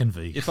tomorrow, Fucking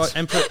vegans. if I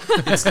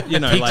it's, you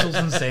know, Pixels like,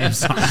 and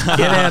Samsung.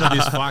 Get out of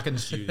this fucking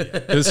studio.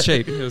 it was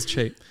cheap. It was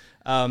cheap.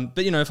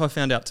 But you know, if I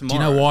found out Do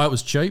tomorrow, you know why it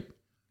was cheap?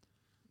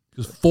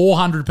 Because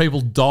 400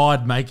 people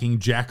died making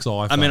Jack's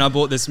iPhone. I mean, I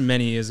bought this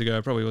many years ago.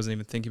 I probably wasn't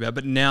even thinking about it.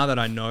 But now that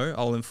I know,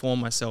 I'll inform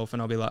myself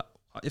and I'll be like,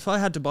 if I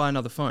had to buy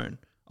another phone,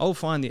 I'll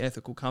find the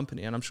ethical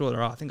company. And I'm sure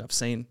there are. I think I've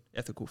seen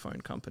ethical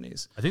phone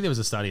companies. I think there was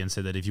a study and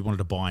said that if you wanted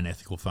to buy an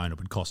ethical phone, it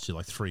would cost you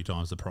like 3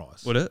 times the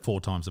price. Would it?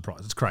 4 times the price.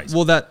 It's crazy.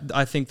 Well,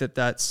 I think that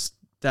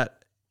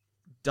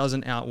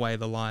doesn't outweigh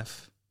the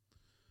life,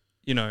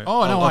 you know,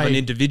 of an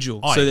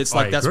individual. So it's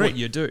like that's what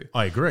you do.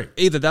 I agree.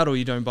 Either that or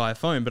you don't buy a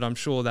phone. But I'm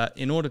sure that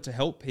in order to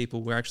help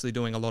people, we're actually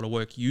doing a lot of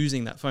work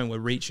using that phone. We're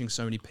reaching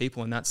so many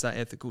people, and that's that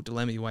ethical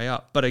dilemma you weigh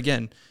up. But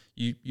again,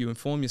 you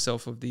inform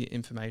yourself of the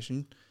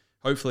information.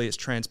 Hopefully it's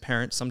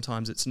transparent.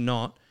 Sometimes it's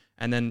not.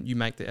 And then you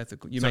make the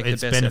ethical, you make the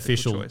best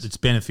ethical choice. It's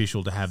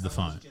beneficial to have the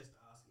phone.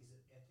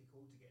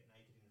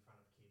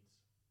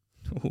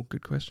 Oh,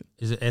 good question.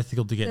 Is it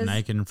ethical to get There's-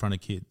 naked in front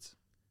of kids?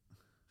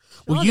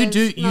 Sure, Well, you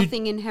there's do.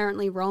 nothing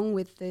inherently wrong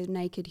with the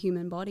naked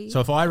human body. So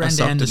if I ran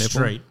sucked down a the nipple.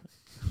 street,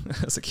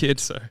 As a kid,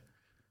 so.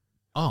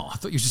 oh, I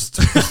thought you were just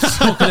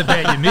talking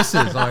about your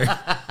missus. Like,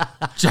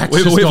 Jack's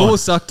We've just gone, all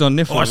sucked on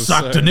nipples. I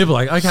sucked so- a nipple.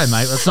 Like, okay,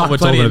 mate, that's not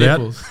what we're Plenty talking of about.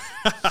 nipples.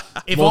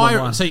 If More than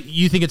I one. so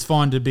you think it's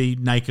fine to be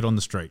naked on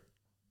the street?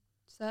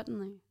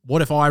 Certainly.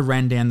 What if I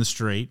ran down the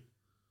street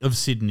of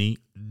Sydney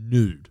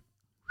nude?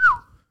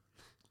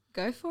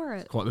 Go for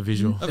it. Quite the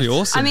visual. That'd be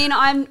awesome. I mean,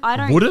 I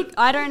don't. Would it?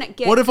 I don't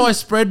get. What if I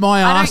spread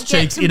my I don't ass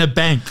get cheeks to- in a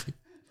bank?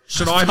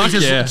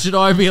 Should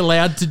I be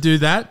allowed to do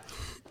that?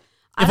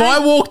 If I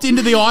walked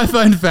into the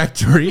iPhone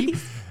factory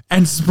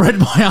and spread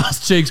my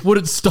ass cheeks, would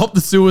it stop the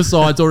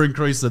suicides or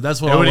increase them?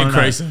 That's what I It would want to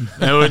increase know. them.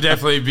 There would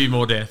definitely be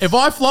more deaths. If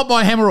I flop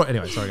my hemorrhoid...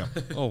 Anyway, sorry, go.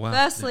 Oh, wow.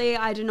 Firstly,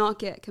 I do not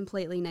get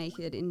completely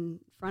naked in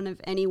front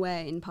of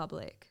anywhere in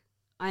public.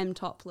 I am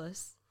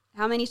topless.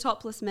 How many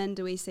topless men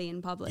do we see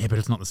in public? Yeah, but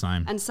it's not the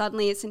same. And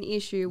suddenly it's an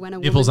issue when a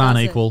woman Nipples aren't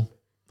does it. equal.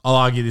 I'll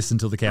argue this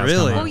until the cows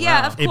Really? come Well, home.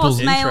 yeah, of Nipples-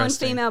 course, male and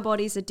Interesting. female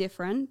bodies are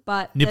different,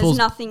 but Nipples-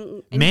 there's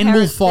nothing Men will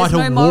inherent- fight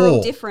there's a no moral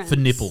war difference. for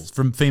nipples,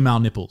 from female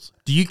nipples.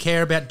 Do you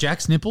care about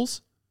Jack's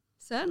nipples?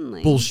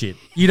 Certainly. Bullshit.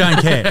 You don't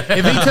care.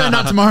 If he turned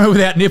up tomorrow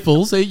without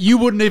nipples, you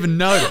wouldn't even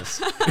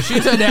notice. If she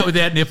turned out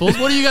without nipples,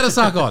 what are you going to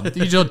suck on?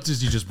 You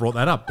just brought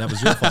that up. That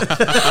was your fault.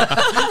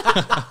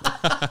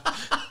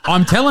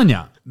 I'm telling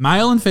you,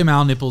 male and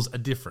female nipples are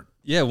different.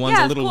 Yeah, one's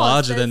Yeah, a of little course,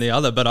 larger than there's- the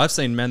other, but I've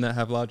seen men that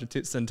have larger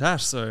tits than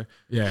Tash, so...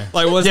 Yeah.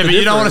 Like, what's yeah, the but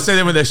you don't want to difference? see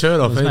them with their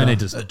shirt off There's no either. need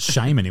to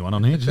shame anyone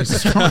on here.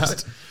 Jesus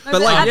Christ. No,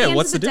 But, like, at yeah, the end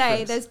what's of the, the day,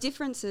 difference? there's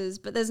differences,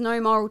 but there's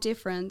no moral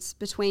difference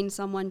between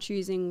someone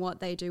choosing what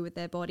they do with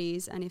their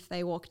bodies and if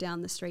they walk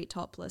down the street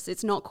topless.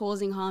 It's not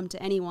causing harm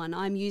to anyone.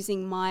 I'm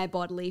using my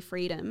bodily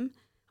freedom.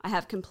 I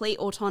have complete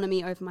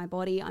autonomy over my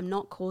body. I'm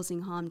not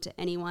causing harm to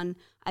anyone.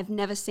 I've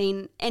never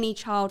seen any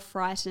child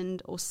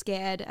frightened or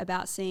scared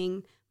about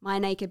seeing my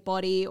naked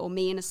body or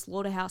me in a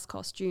slaughterhouse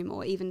costume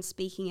or even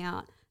speaking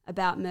out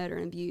about murder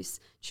and abuse.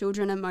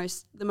 Children are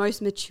the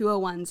most mature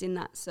ones in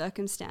that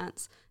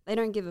circumstance. They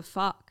don't give a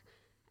fuck.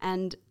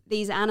 And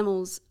these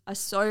animals are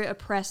so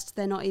oppressed,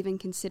 they're not even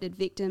considered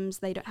victims.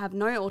 They don't have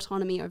no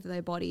autonomy over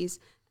their bodies.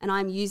 And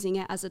I'm using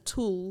it as a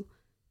tool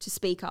to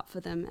speak up for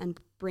them and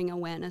bring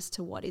awareness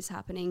to what is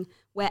happening,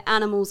 where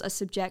animals are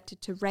subjected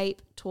to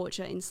rape,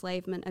 torture,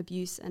 enslavement,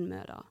 abuse, and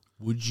murder.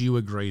 Would you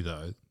agree,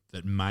 though,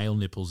 that male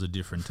nipples are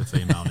different to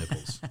female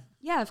nipples?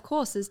 Yeah, of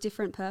course, there's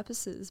different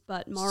purposes,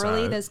 but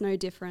morally So, there's no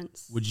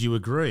difference. Would you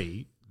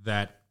agree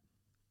that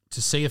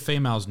to see a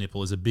female's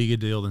nipple is a bigger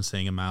deal than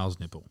seeing a male's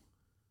nipple?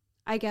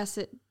 I guess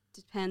it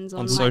depends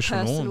on, On my social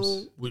personal,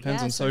 norms.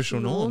 Depends on social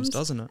norms,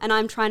 doesn't it? And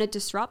I'm trying to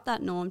disrupt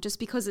that norm. Just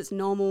because it's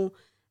normal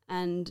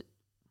and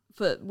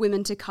for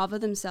women to cover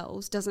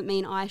themselves doesn't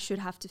mean I should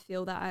have to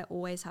feel that I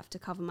always have to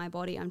cover my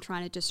body. I'm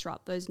trying to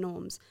disrupt those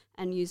norms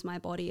and use my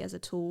body as a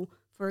tool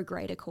for a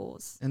greater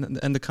cause.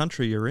 And the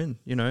country you're in,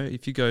 you know,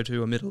 if you go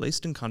to a Middle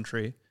Eastern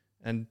country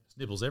and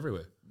Nipples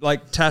everywhere.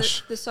 like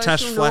Tash, The social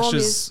Tash norm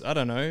flashes, is- I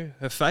don't know,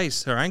 her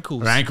face, her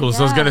ankles. Her ankles.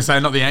 I was Yeah. going to say,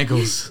 not the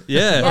ankles.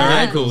 Yeah, her Yeah.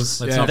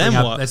 ankles. Let's, Yeah. not Then bring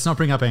up, what? let's not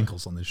bring up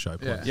ankles on this show,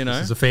 please. Yeah. You know?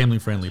 This is a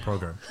family-friendly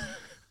program.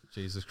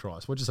 Jesus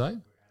Christ. What'd you say?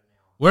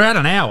 We're at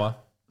an hour.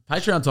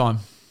 Patreon time.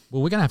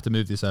 Well, we're going to have to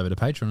move this over to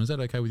Patreon. Is that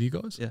okay with you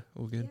guys? Yeah,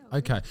 all good.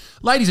 Okay.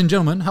 Ladies and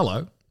gentlemen,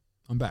 hello.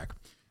 I'm back.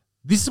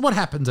 This is what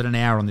happens at an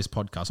hour on this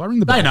podcast. I ring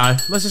the bell. They know.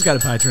 Let's just go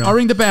to Patreon. I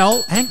ring the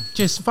bell. Hank,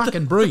 just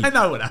fucking breathe. They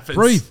know what happens.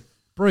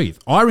 Breathe.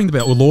 I ring the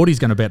bell. Well, Lordy's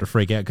going to about to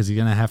freak out because he's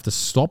going to have to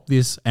stop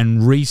this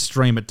and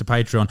restream it to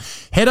Patreon.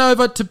 Head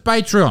over to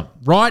Patreon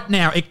right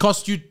now. It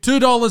costs you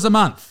 $2 a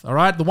month. All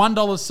right. The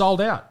 $1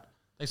 sold out.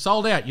 They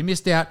sold out. You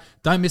missed out.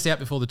 Don't miss out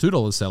before the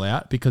 $2 sell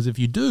out, because if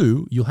you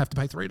do, you'll have to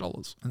pay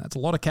 $3, and that's a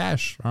lot of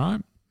cash. All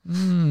right.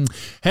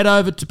 Head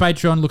over to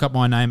Patreon, look up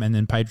my name, and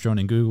then Patreon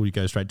in Google. You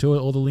go straight to it.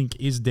 All the link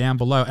is down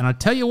below. And I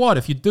tell you what,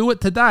 if you do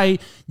it today,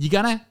 you're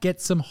going to get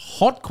some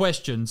hot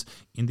questions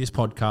in this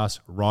podcast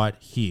right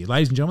here.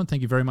 Ladies and gentlemen,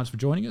 thank you very much for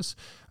joining us.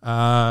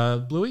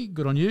 Bluey,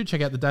 good on you.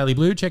 Check out the Daily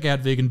Blue. Check out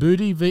Vegan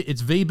Booty.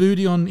 It's V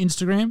Booty on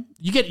Instagram.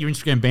 You get your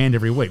Instagram banned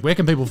every week. Where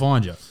can people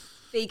find you?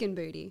 Vegan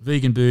booty.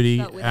 Vegan Booty.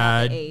 But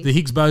without the E. The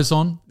Higgs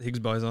boson. The Higgs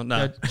boson.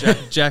 No,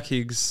 Jack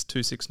Higgs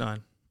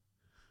 269.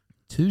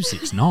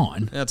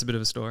 269. That's a bit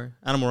of a story.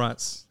 Animal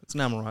rights. It's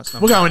an animal rights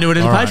number. We're going to do it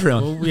in All the right.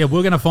 Patreon. Well, yeah,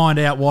 we're going to find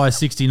out why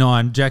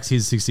 69, Jack's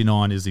his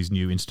 69 is his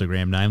new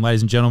Instagram name.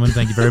 Ladies and gentlemen,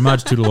 thank you very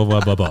much. Toodle,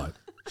 bye-bye.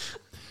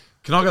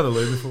 Can I go to the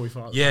loo before we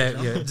fight? Yeah.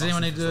 Does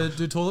anyone need to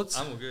do toilets?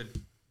 I'm all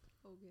good.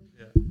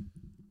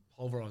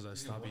 Pulverise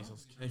those stubbies. I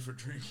was keen for a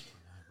drink.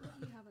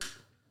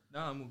 No,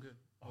 I'm all good.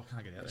 Oh, I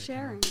can't get out there.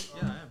 Sharing.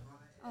 Yeah,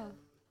 I am.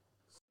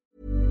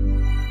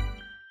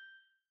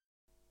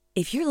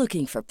 If you're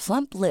looking for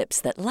plump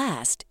lips that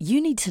last, you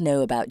need to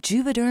know about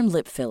Juvederm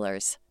lip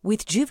fillers.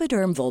 With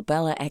Juvederm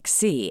Volbella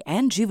XC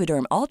and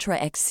Juvederm Ultra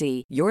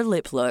XC, your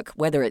lip look,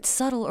 whether it's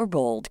subtle or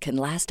bold, can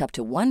last up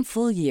to 1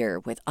 full year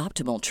with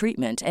optimal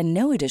treatment and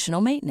no additional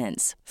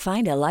maintenance.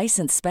 Find a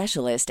licensed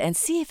specialist and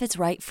see if it's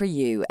right for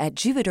you at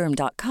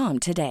Juvederm.com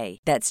today.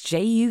 That's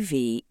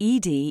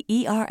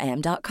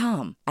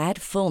JUVEDERM.com.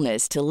 Add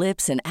fullness to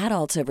lips in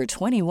adults over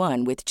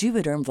 21 with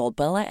Juvederm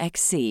Volbella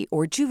XC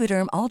or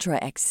Juvederm Ultra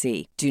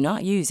XC. Do Do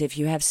not use if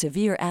you have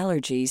severe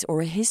allergies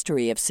or a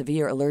history of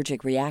severe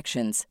allergic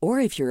reactions, or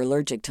if you're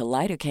allergic to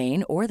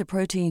lidocaine or the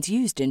proteins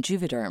used in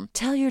Juvederm.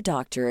 Tell your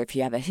doctor if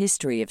you have a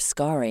history of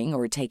scarring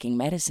or taking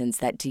medicines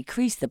that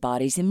decrease the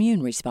body's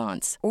immune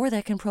response or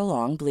that can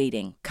prolong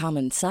bleeding.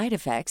 Common side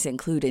effects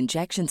include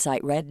injection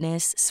site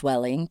redness,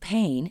 swelling,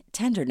 pain,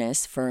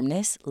 tenderness,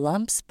 firmness,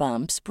 lumps,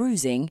 bumps,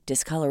 bruising,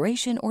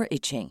 discoloration, or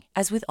itching.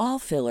 As with all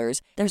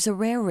fillers, there's a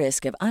rare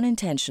risk of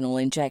unintentional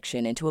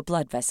injection into a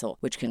blood vessel,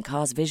 which can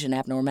cause vision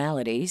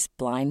abnormalities,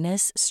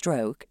 blindness,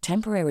 stroke,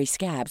 temporary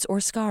scabs, or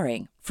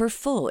scarring. For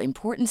full,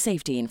 important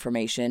safety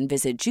information,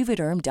 visit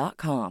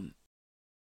Juvederm.com.